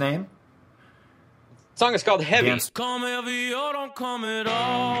song's name? The song is called Heavy. Come heavy or don't come at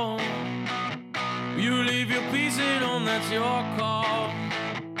all. You leave your piece at home, that's your call.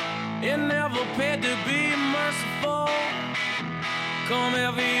 It never paid to be merciful. Come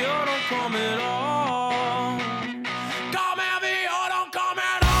heavy or don't come at all. Come heavy or don't come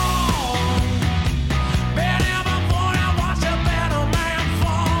at all. Been here before and watched a better man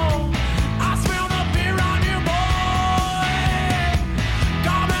fall. I smell the beer on you, boy.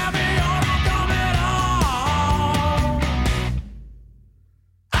 Come heavy or don't come at all.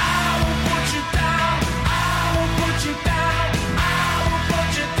 I will put you down. I will put you down. I will put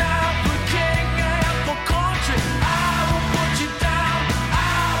you down for king and for country. I will put you down.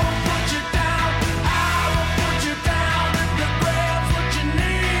 I will put you down. I will put you down. The grab's what you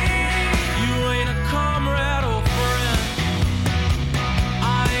need. You ain't a comrade or friend.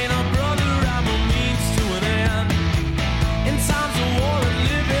 I ain't a brother. I'm a means to an end. In times of war and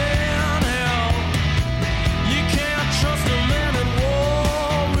living hell, you can't trust a man at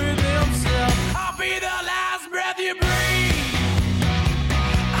war with himself. I'll be the last breath you breathe.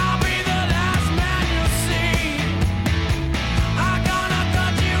 I'll be the last man you see. I'm gonna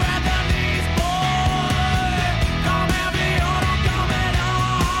cut you at the knees, boy. Come heavy or don't come at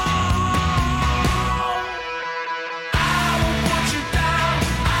all. I will put you down.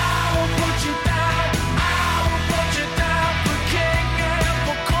 I will put you down. I will put you down for king and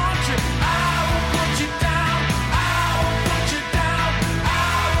for country. I will put you down. I will put you down.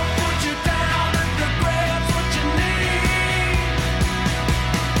 I will put you down. The grab's what you need.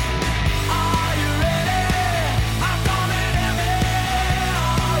 Are you ready? I'm coming heavy.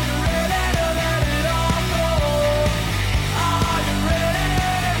 Are you ready to let it all go? Are you ready?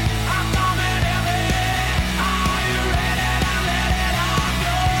 I'm coming heavy. Are you ready to let it all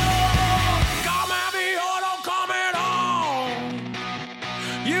go? Come heavy or don't come at all.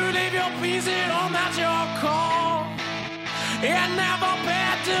 You leave your piece at home, that's your call. It never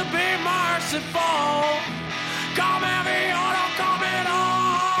paid to be merciful. Come heavy or don't come at all.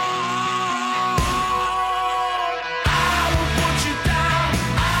 I will put you down.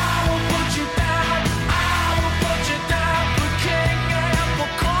 I will put you down. I will put you down for king and for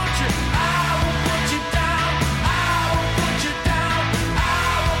country. I will put you down. I will put you down.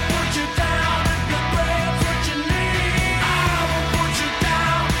 I will put you down. The grab's what you need. I will put you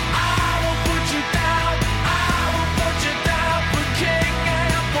down. I will put you down. I will put you down for king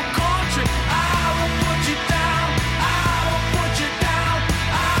and for country. I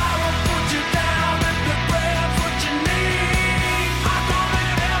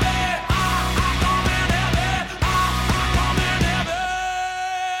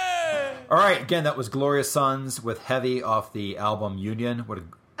All right, again, that was Glorious Sons with Heavy off the album Union. What a...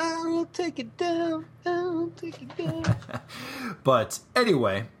 I'll take it down. I'll take it down. But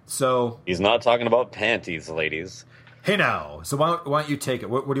anyway, so... He's not talking about panties, ladies. Hey now, so why don't you take it?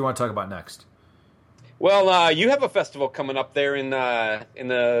 What do you want to talk about next? Well, you have a festival coming up there in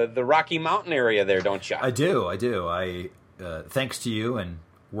the Rocky Mountain area there, don't you? I do. I thanks to you and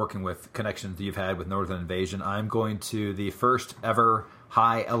working with connections that you've had with Northern Invasion, I'm going to the first ever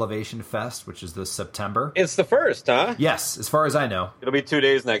High Elevation Fest, which is this September. It's the first, huh? Yes, as far as I know. It'll be 2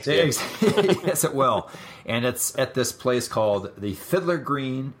 days next year. Yes, it will. And it's at this place called the Fiddler's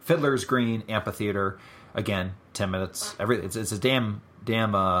Green Amphitheater. Again, 10 minutes. It's a damn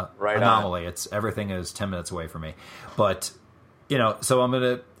anomaly. On. Everything is 10 minutes away from me. But, so I'm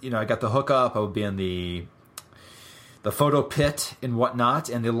going to, I got the hookup. I will be in the photo pit and whatnot,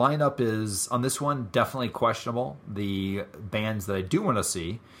 and the lineup is, on this one, definitely questionable. The bands that I do want to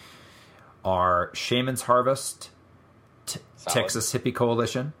see are Shaman's Harvest, Texas Hippie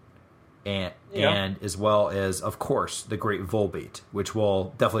Coalition, and as well as, of course, the great Volbeat, which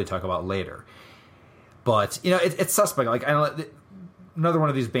we'll definitely talk about later. But, it's suspect. Like, another one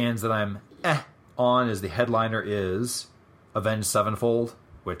of these bands that I'm on is the headliner is Avenged Sevenfold,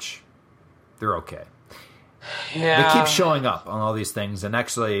 which they're okay. Yeah. They keep showing up on all these things, and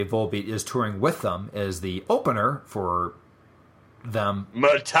actually Volbeat is touring with them as the opener for them.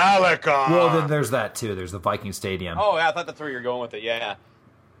 Metallica! Well, then there's that, too. There's the Viking Stadium. Oh, yeah, I thought that's where you're going with it, yeah.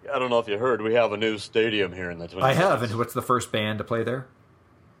 I don't know if you heard, we have a new stadium here in the Twin Cities. I have, and what's the first band to play there?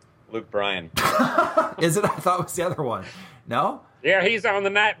 Luke Bryan. Is it? I thought it was the other one. No? Yeah, he's on the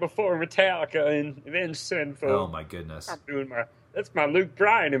night before Metallica and Avenged Sevenfold. Oh, my goodness. I'm doing that's my Luke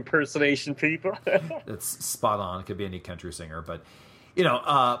Bryan impersonation, people. It's spot on. It could be any country singer, but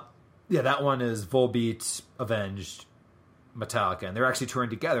that one is Volbeat, Avenged, Metallica, and they're actually touring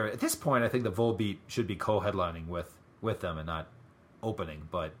together. At this point, I think the Volbeat should be co-headlining with them and not opening.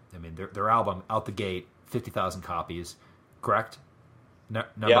 But I mean, their album out the gate, 50,000 copies, correct?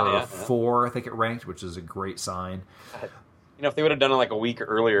 Number 4, I think it ranked, which is a great sign. If they would have done it like a week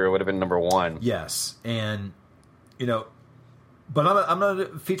earlier, it would have been number 1. Yes, and but I'm going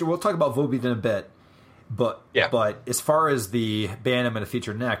to feature. We'll talk about Volbeat in a bit, but as far as the band I'm going to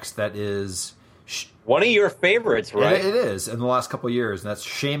feature next, that is one of your favorites, right? It is in the last couple of years, and that's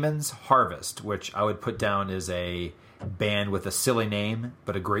Shaman's Harvest, which I would put down as a band with a silly name,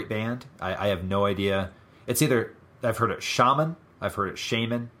 but a great band. I have no idea. It's either I've heard it Shaman, I've heard it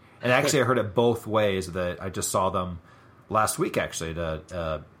Shaman, and actually I heard it both ways. That I just saw them last week, actually.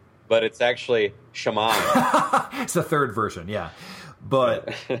 But it's actually Shaman. It's the third version, yeah.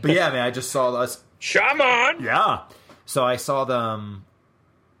 But yeah, man, I just saw us. Shaman! Yeah. So I saw them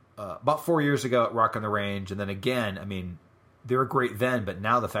about 4 years ago at Rock on the Range, and then again, I mean, they were great then, but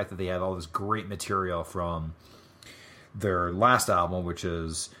now the fact that they have all this great material from their last album, which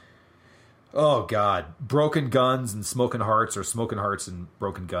is, oh God, Broken Guns and Smoking Hearts, or Smoking Hearts and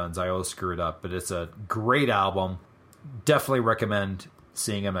Broken Guns. I always screw it up, but it's a great album. Definitely recommend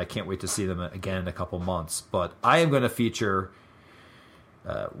seeing them. I can't wait to see them again in a couple months. But I am going to feature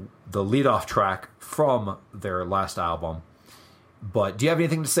the lead-off track from their last album. But do you have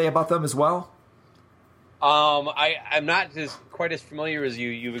anything to say about them as well? I'm not quite as familiar as you.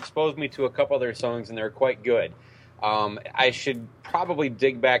 You've exposed me to a couple of their songs, and they're quite good. I should probably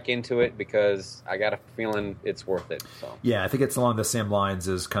dig back into it because I got a feeling it's worth it. So yeah, I think it's along the same lines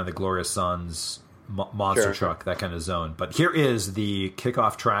as kind of the Glorious Sons, Monster Truck, that kind of zone. But here is the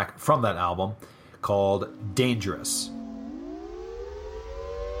kickoff track from that album called Dangerous.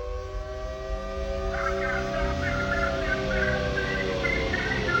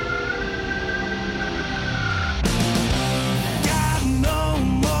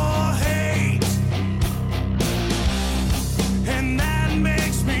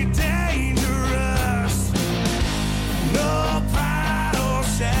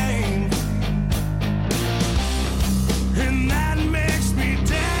 And that makes me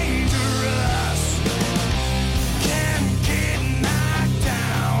dangerous. Can't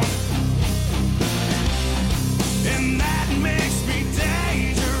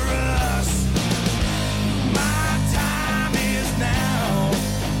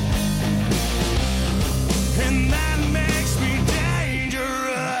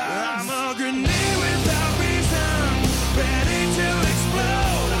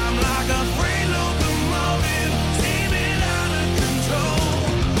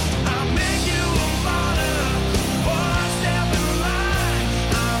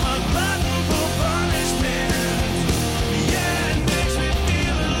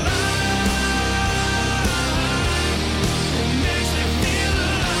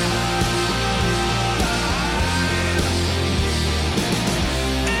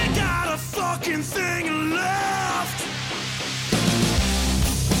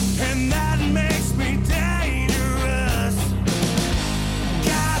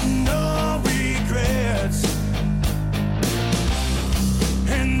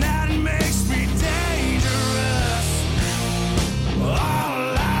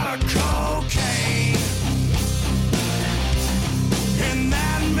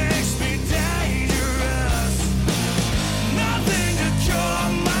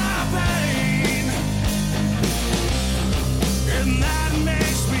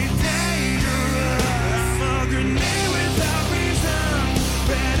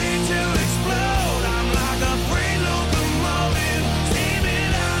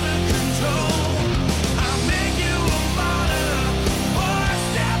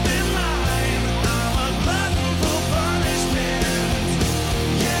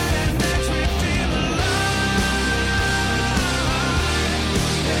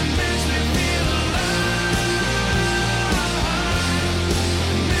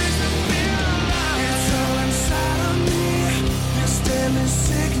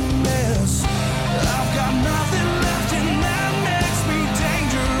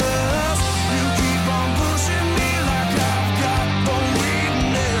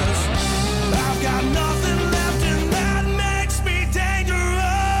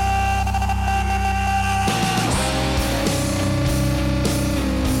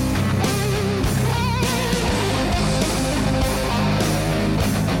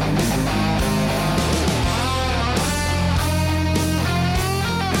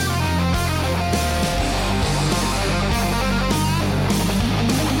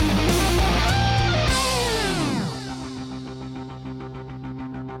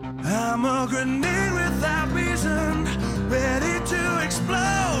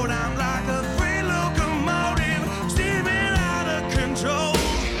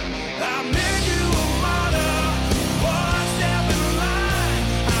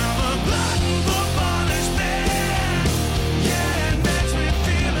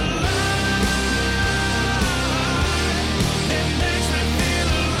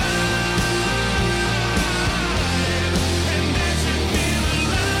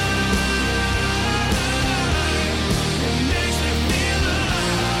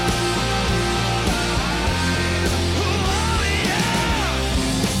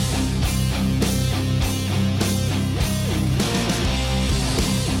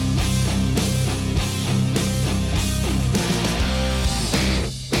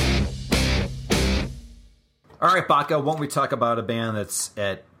All right, Baca, won't we talk about a band that's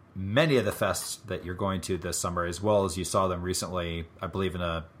at many of the fests that you're going to this summer, as well as you saw them recently, I believe,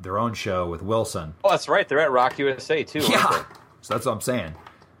 in their own show with Wilson. Oh, that's right. They're at Rock USA, too. Yeah. So that's what I'm saying.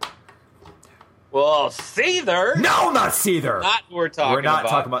 Well, Seether. No, not Seether. Not what we're talking about. We're not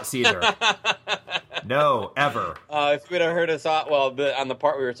talking about Seether. No, ever. If you would have heard us on the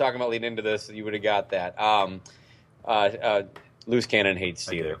part we were talking about leading into this, you would have got that. Loose Cannon hates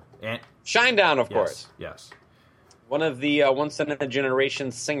Seether. And Shinedown, of course. Yes. One of the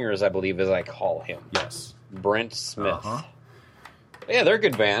once-in-a-generation singers, I believe, as I call him. Yes. Brent Smith. Uh-huh. Yeah, they're a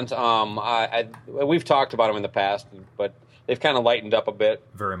good band. We've talked about them in the past, but they've kind of lightened up a bit.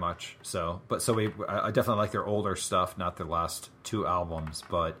 Very much so. I definitely like their older stuff, not their last two albums.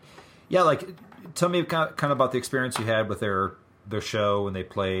 But yeah, like, tell me kind of about the experience you had with their show when they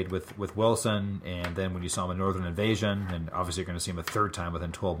played with Wilson, and then when you saw them in Northern Invasion, and obviously you're going to see them a third time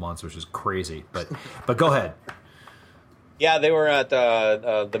within 12 months, which is crazy. But go ahead. Yeah, they were at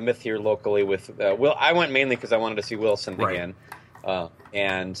the Myth here locally with Will. I went mainly because I wanted to see Wilson again, but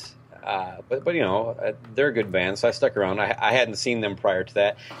you know, they're a good band, so I stuck around. I hadn't seen them prior to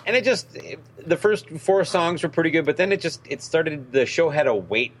that, and the first 4 songs were pretty good, but then it started. The show had a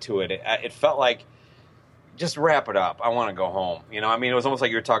weight to it. It felt like, just wrap it up. I want to go home. You know, I mean, it was almost like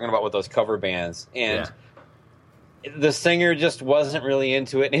you were talking about with those cover bands, and the singer just wasn't really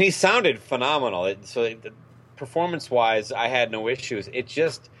into it, and he sounded phenomenal. Performance-wise, I had no issues. It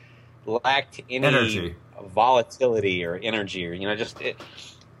just lacked any energy, volatility, or energy, or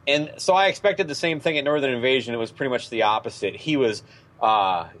and so I expected the same thing at Northern Invasion. It was pretty much the opposite. He was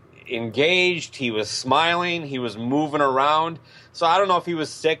engaged. He was smiling. He was moving around. So I don't know if he was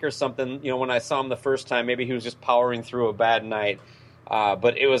sick or something. You know, when I saw him the first time, maybe he was just powering through a bad night.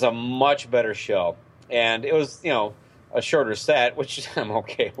 But it was a much better show, and it was, you know, a shorter set, which I'm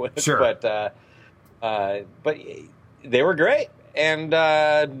okay with. Sure. But they were great, and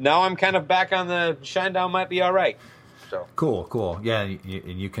now I'm kind of back on the Shinedown might be all right. So cool. Yeah,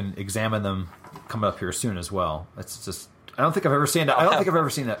 you can examine them coming up here soon as well. It's just I don't think I've ever seen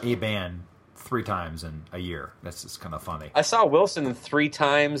a band 3 times in a year. That's just kind of funny. I saw Wilson 3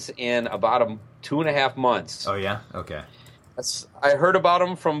 times in about 2.5 months. Oh yeah, okay. I heard about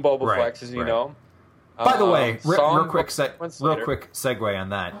him from Bobaflex, as you know. By the way, real quick segue on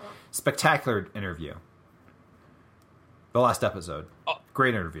that. Spectacular interview. The last episode. Oh.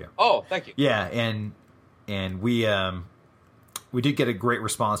 Great interview. Oh, thank you. Yeah, and we did get a great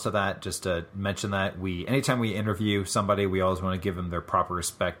response to that. Just to mention that anytime we interview somebody, we always want to give them their proper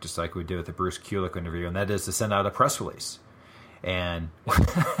respect, just like we did with the Bruce Kulick interview, and that is to send out a press release. And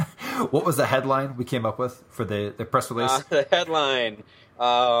what was the headline we came up with for the press release? The headline: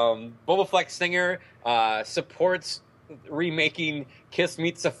 Bobaflex singer supports remaking Kiss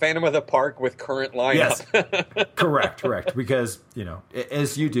Meets the Phantom of the Park with current lineup. Yes, correct. Because, you know,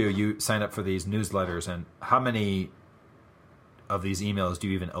 as you do, you sign up for these newsletters, and how many of these emails do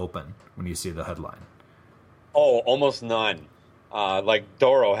you even open when you see the headline? Oh, almost none. Like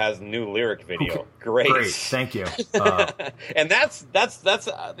Doro has a new lyric video. Great, thank you. And that's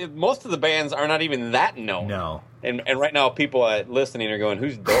most of the bands are not even that known. No, and right now people listening are going,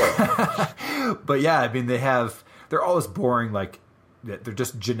 "Who's Doro?" But yeah, I mean they're always boring. Like they're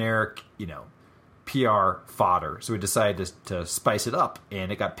just generic, you know, PR fodder. So we decided to spice it up,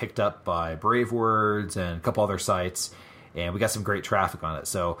 and it got picked up by Brave Words and a couple other sites. And we got some great traffic on it.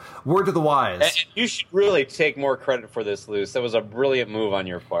 So, word to the wise. And you should really take more credit for this, Luce. That was a brilliant move on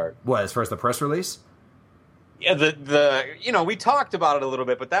your part. What, as far as the press release? Yeah, we talked about it a little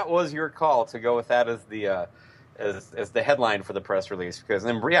bit, but that was your call to go with that as the as the headline for the press release, because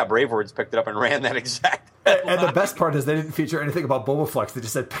then Brave Words picked it up and ran that exact headline. And the best part is they didn't feature anything about Bobaflex. They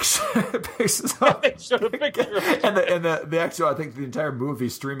just said pictures of they showed a picture of it. And the actual, I think the entire movie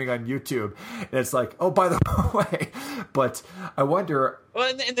streaming on YouTube. And it's like, oh, by the way, but I wonder.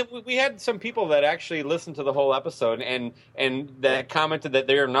 Well, and we had some people that actually listened to the whole episode and that commented that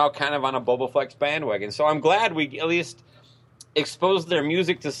they are now kind of on a Bobaflex bandwagon. So I'm glad we at least exposed their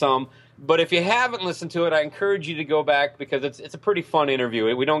music to some. But if you haven't listened to it, I encourage you to go back, because it's a pretty fun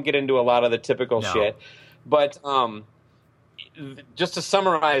interview. We don't get into a lot of the typical shit. But just to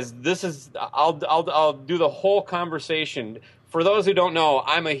summarize, this is I'll do the whole conversation. For those who don't know,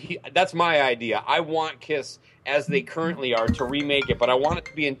 that's my idea. I want Kiss as they currently are to remake it, but I want it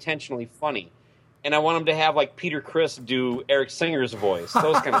to be intentionally funny, and I want them to have like Peter Criss do Eric Singer's voice,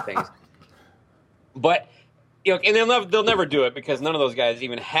 those kind of things. But and they'll never do it, because none of those guys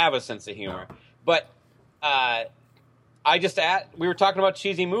even have a sense of humor. But we were talking about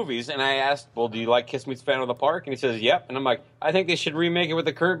cheesy movies, and I asked, well, do you like Kiss Meets Phantom of the Park? And he says, yep. And I'm like, I think they should remake it with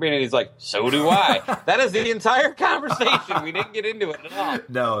the current band. And he's like, so do I. That is the entire conversation. We didn't get into it at all.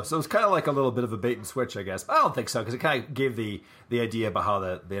 No, so it's kind of like a little bit of a bait and switch, I guess. I don't think so, because it kind of gave the idea about how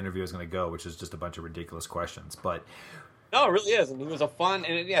the interview was going to go, which is just a bunch of ridiculous questions. But no, it really is. And he was a fun,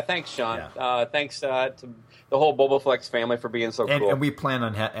 and yeah, thanks, Sean. Yeah. Thanks to the whole Bobaflex family for being so cool. And we plan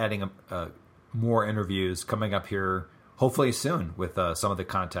on adding more interviews coming up here, hopefully soon, with some of the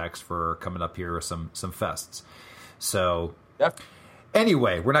contacts for coming up here with some fests. So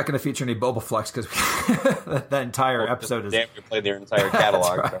anyway, we're not going to feature any Bobaflex because that entire episode is... Damn, you played their entire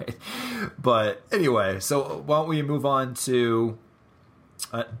catalog. That's right. But anyway, so why don't we move on to...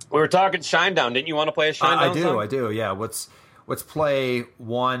 we were talking Shinedown. Didn't you want to play a Shinedown song? I do, yeah. Let's play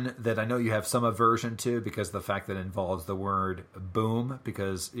one that I know you have some aversion to because of the fact that it involves the word boom,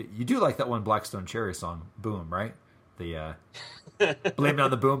 because you do like that one Blackstone Cherry song, Boom, right? The Blame It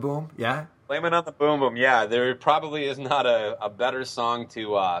on the Boom Boom, yeah? Blame It on the Boom Boom, yeah. There probably is not a better song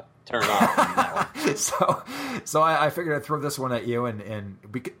to turn off than that one. So I figured I'd throw this one at you, and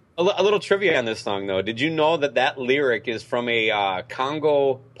we could... A little trivia on this song, though. Did you know that lyric is from a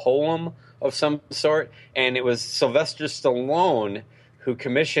Congo poem of some sort? And it was Sylvester Stallone who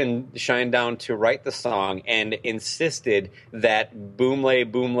commissioned Shinedown to write the song and insisted that Boom Lay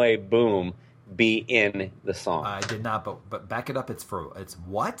Boom Lay Boom be in the song. I did not, but back it up. It's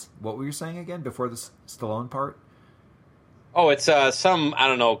what? What were you saying again before the Stallone part? Oh, it's some, I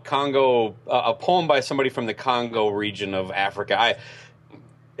don't know, Congo, a poem by somebody from the Congo region of Africa.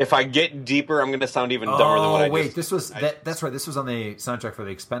 If I get deeper, I'm going to sound even dumber than what I wait, that's right. This was on the soundtrack for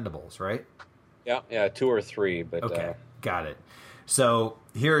The Expendables, right? Yeah, 2 or 3. But okay, got it. So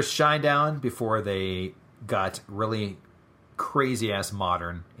here's Shinedown before they got really crazy ass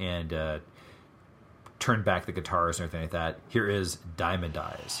modern and turned back the guitars and everything like that. Here is Diamond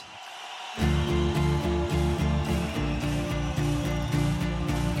Eyes.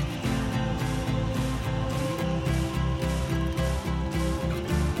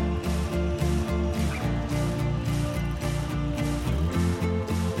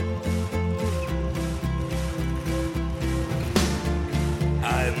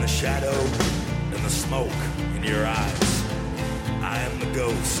 The shadow and the smoke in your eyes. I am the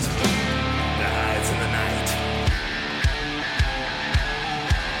ghost that hides in the night.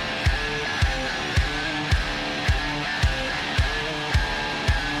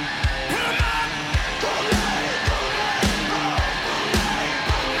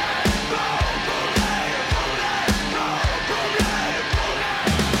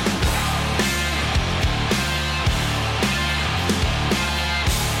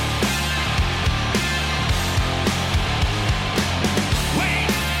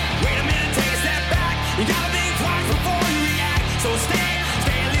 You got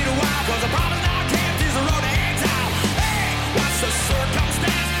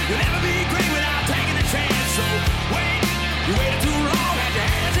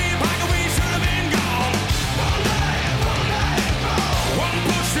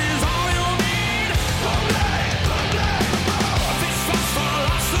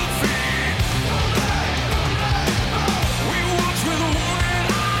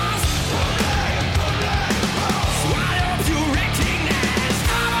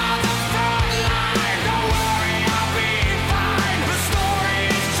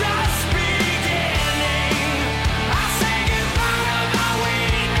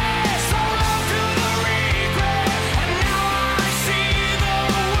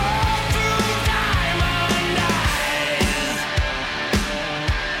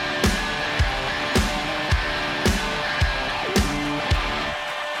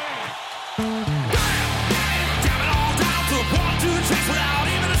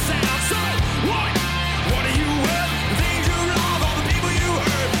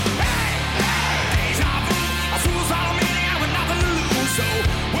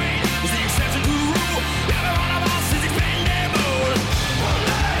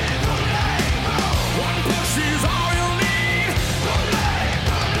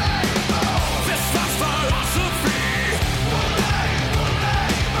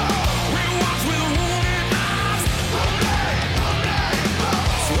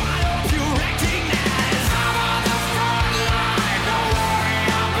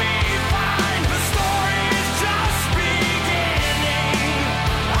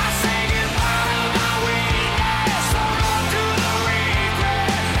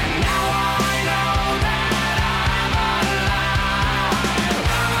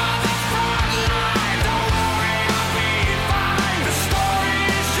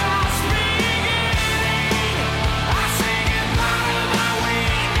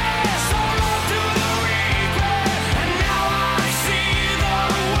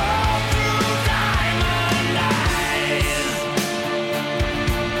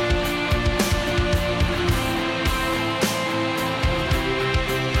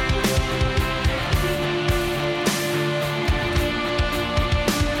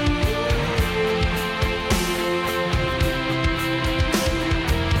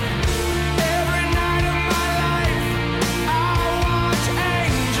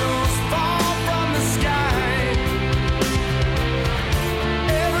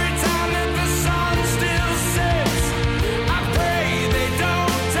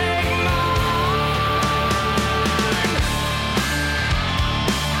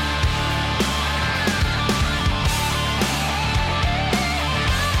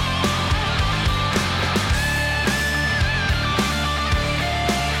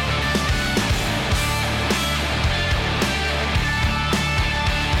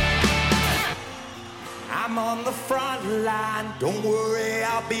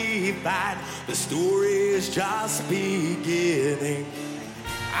worry, I'll be fine. The story is just beginning.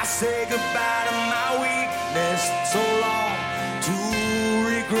 I say goodbye to my weakness, so long to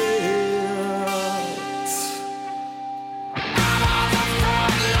regret. I'm on the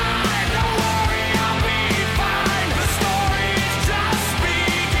front line, don't worry, I'll be fine. The story is just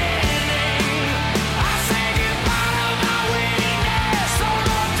beginning. I say goodbye to my weakness, so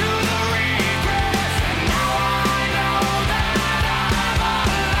long to the regrets. And now I know that I'm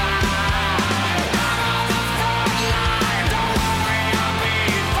alive. I'm on the front line, don't worry, I'll be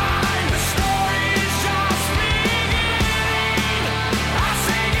fine. The story is just beginning. I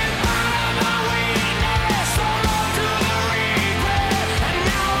say goodbye to my weakness, so long to the regrets. And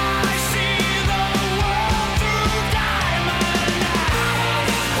now I see the world through diamond eyes. I'm on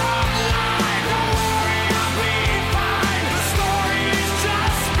the front line, don't worry, I'll be fine. The story is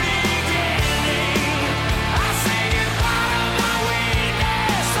just beginning. I say goodbye to my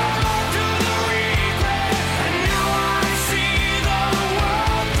weakness, so long to the regrets. And now I see the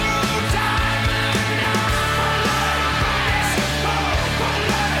world through diamond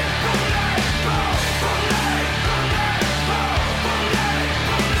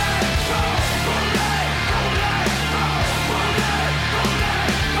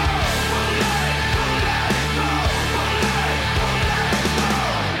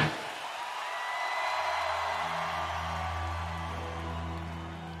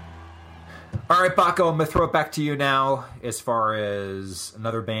All right, Baco, I'm going to throw it back to you now as far as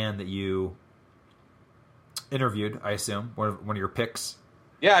another band that you interviewed, I assume, one of your picks.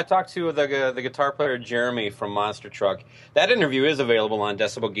 Yeah, I talked to the guitar player Jeremy from Monster Truck. That interview is available on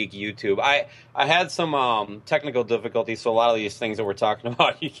Decibel Geek YouTube. I had some technical difficulties, so a lot of these things that we're talking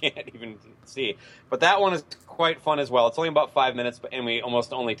about you can't even see. But that one is quite fun as well. It's only about 5 minutes, and we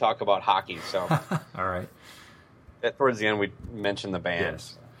almost only talk about hockey. So All right. towards the end, we mentioned the band.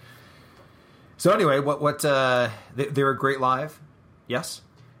 Yes. So anyway, what they were great live? Yes?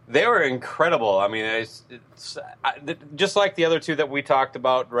 They were incredible. I mean, it's just like the other two that we talked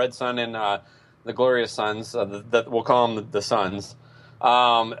about, Red Sun and the Glorious Sons. We'll call them the Sons.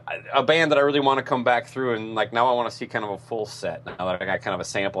 A band that I really want to come back through, and like now I want to see kind of a full set. Now that I got kind of a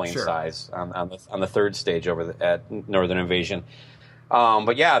sampling size on the third stage over at Northern Invasion.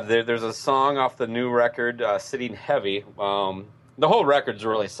 But yeah, there's a song off the new record, Sitting Heavy. The whole record's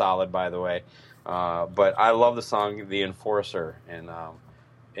really solid, by the way. But I love the song "The Enforcer," and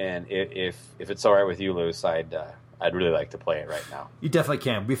if it's all right with you, Luce, I'd really like to play it right now. You definitely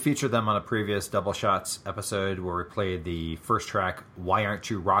can. We featured them on a previous Double Shots episode where we played the first track, "Why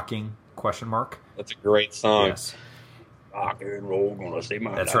Aren't You Rocking?" ? That's a great song. Yes. Rock and roll, gonna save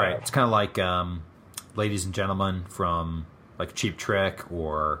my That's life. right. It's kind of like "Ladies and Gentlemen" from like Cheap Trick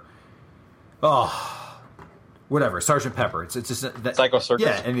or whatever, Sgt. Pepper. It's just Psycho Circus.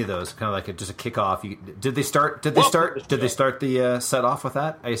 Yeah, any of those. Kind of like just a kickoff. Did they start the set off with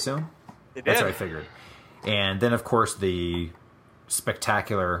that? I assume. They did. That's what I figured. And then, of course, the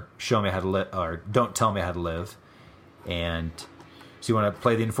spectacular "Show Me How to Live" or "Don't Tell Me How to Live." And so, you want to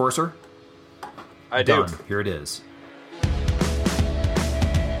play the Enforcer? I do. Done. Here it is.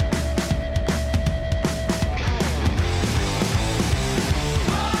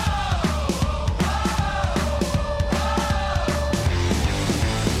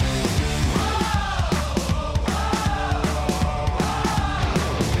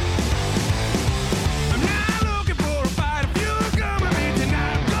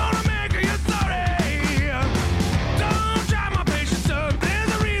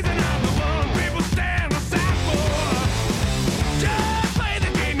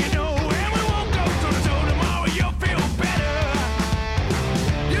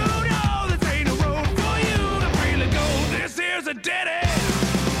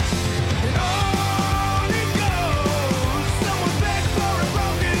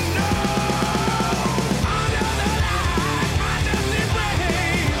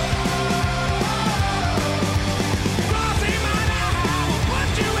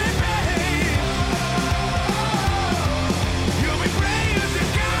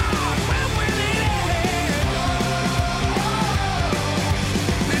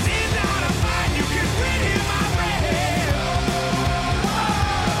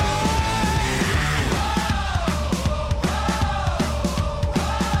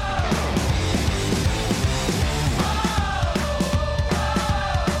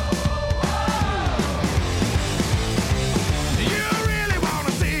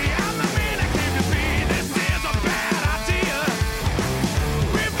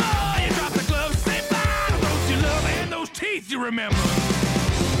 Remember.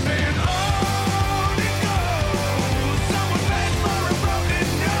 And on it goes. Someone begged for a broken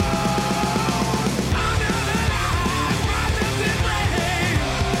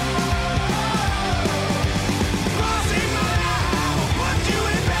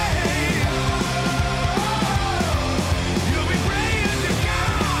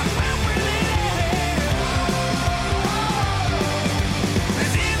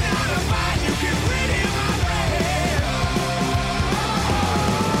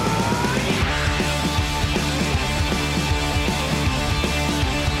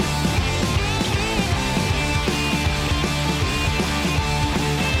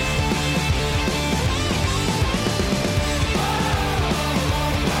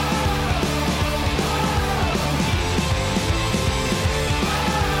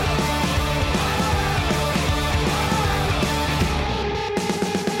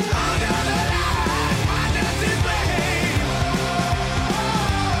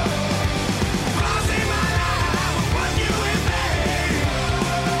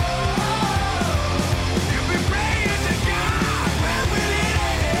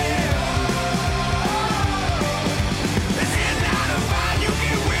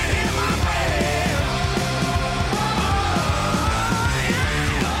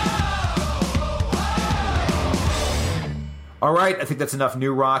All right, I think that's enough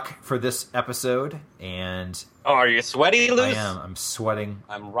new rock for this episode. And Oh, are you sweaty, Luce? I am. I'm sweating.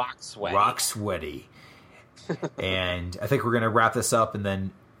 I'm rock sweaty. Rock sweaty. And I think we're going to wrap this up and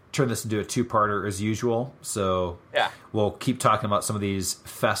then turn this into a two-parter as usual. So we'll keep talking about some of these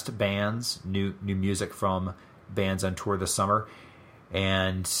fest bands, new music from bands on tour this summer.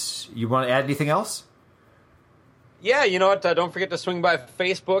 And you want to add anything else? Yeah, you know what? Don't forget to swing by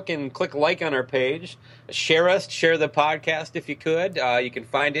Facebook and click like on our page. Share the podcast if you could. You can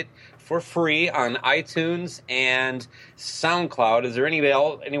find it for free on iTunes and SoundCloud. Is there anywhere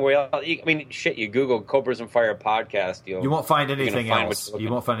else? I mean, shit, you Google Cobras and Fire podcast. You won't find anything else. You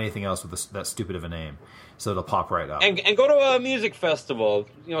won't find anything else with that stupid of a name. So it'll pop right up. And go to a music festival,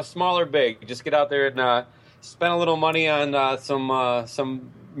 small or big. Just get out there and spend a little money on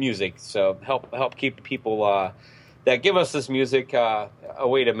some music. So help keep people that give us this music a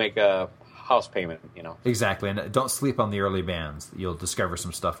way to make a house payment, Exactly, and don't sleep on the early bands. You'll discover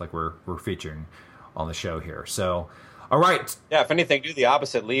some stuff like we're featuring on the show here. So, all right. Yeah, if anything, do the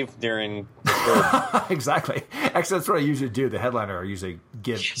opposite. Leave during the Exactly. Actually, that's what I usually do. The headliner I usually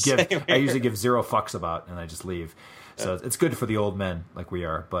give zero fucks about, and I just leave. So it's good for the old men like we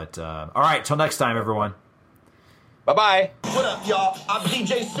are. But all right, till next time, everyone. Bye-bye. What up, y'all? I'm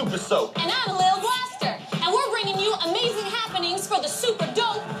DJ Super Soap. And I'm Lil Blaster. And we're bringing you amazing happenings for the super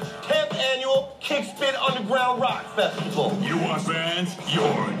dope 10th annual Kickspin Underground Rock Festival. You want bands?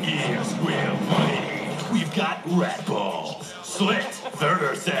 Your ears will play. We've got Rat Balls, Slit,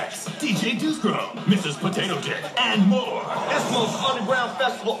 Third Sex, DJ Deuce-Chrome, Mrs. Potato Dick, and more. This most underground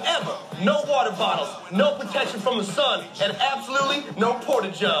festival ever. No water bottles, no protection from the sun, and absolutely no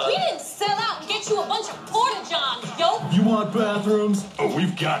porta-johns. We didn't sell out and get you a bunch of porta-johns, yo. You want bathrooms? Oh,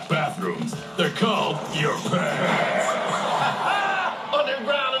 we've got bathrooms. They're called your pants.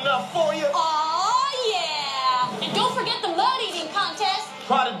 Underground enough for you? Aw, yeah. And don't forget the mud-eating contest.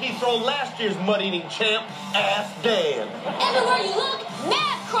 Try to dethrone last year's mud-eating champ, Ass Dan. Everywhere you look,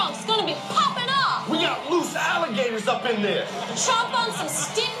 Mad Crunk's gonna be popping off. We got loose alligators up in there. Chomp on some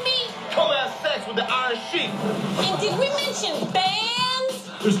stick meat. Come have sex with the Iron Sheik. And did we mention bands?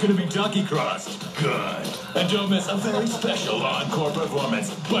 There's gonna be Donkey Crust. Good. And don't miss a very special encore performance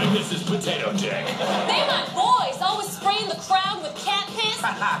by Mrs. Potato Dick. They my boys, always spraying the crowd with cat piss.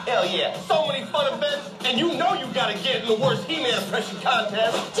 Hell yeah. So many fun events, and you know you gotta get in the worst He-Man impression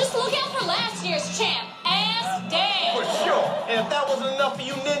contest. Just look out for last year's champ, Ass Dan. For sure. And if that wasn't enough for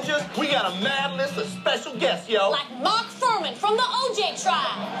you ninjas, we got a mad list of special guests, yo. Like Mark Furman from the OJ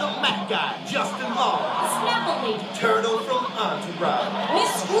Tribe. The Mac Guy, Justin Long. Snapple Lady. Turtle from Entourage.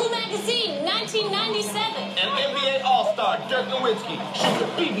 Miss Screw Magazine, 1997. And NBA All-Star Dirk Nowitzki shoots a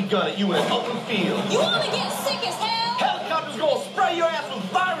BB gun at you in an open field. You wanna get sick as hell? Helicopters gonna spray your ass with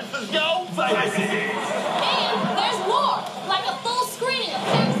viruses, yo! Viruses! And there's more, like a full screening of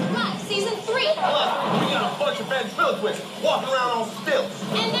Paris of Life Season 3. Plus, we got a bunch of ventriloquists walking around on stilts.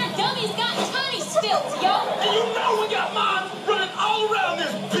 And their dummies got tiny stilts, yo. And you know we got mines running all around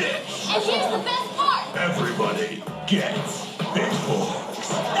this bitch! And here's the best part. Everybody gets big forks.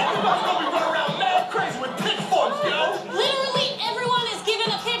 Everybody's gonna be running around mad crazy with pitchforks, yo! Literally everyone is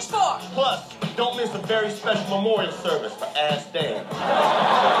given a pitchfork. Plus, don't miss a very special memorial service for Ass Dan.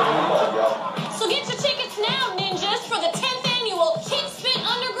 So get your tickets now, ninjas, for the 10th annual Kickspin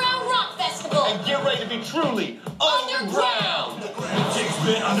Underground Rock Festival. And get ready to be truly underground.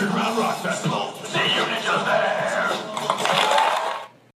 Kickspin Underground Rock Festival. See you ninjas there!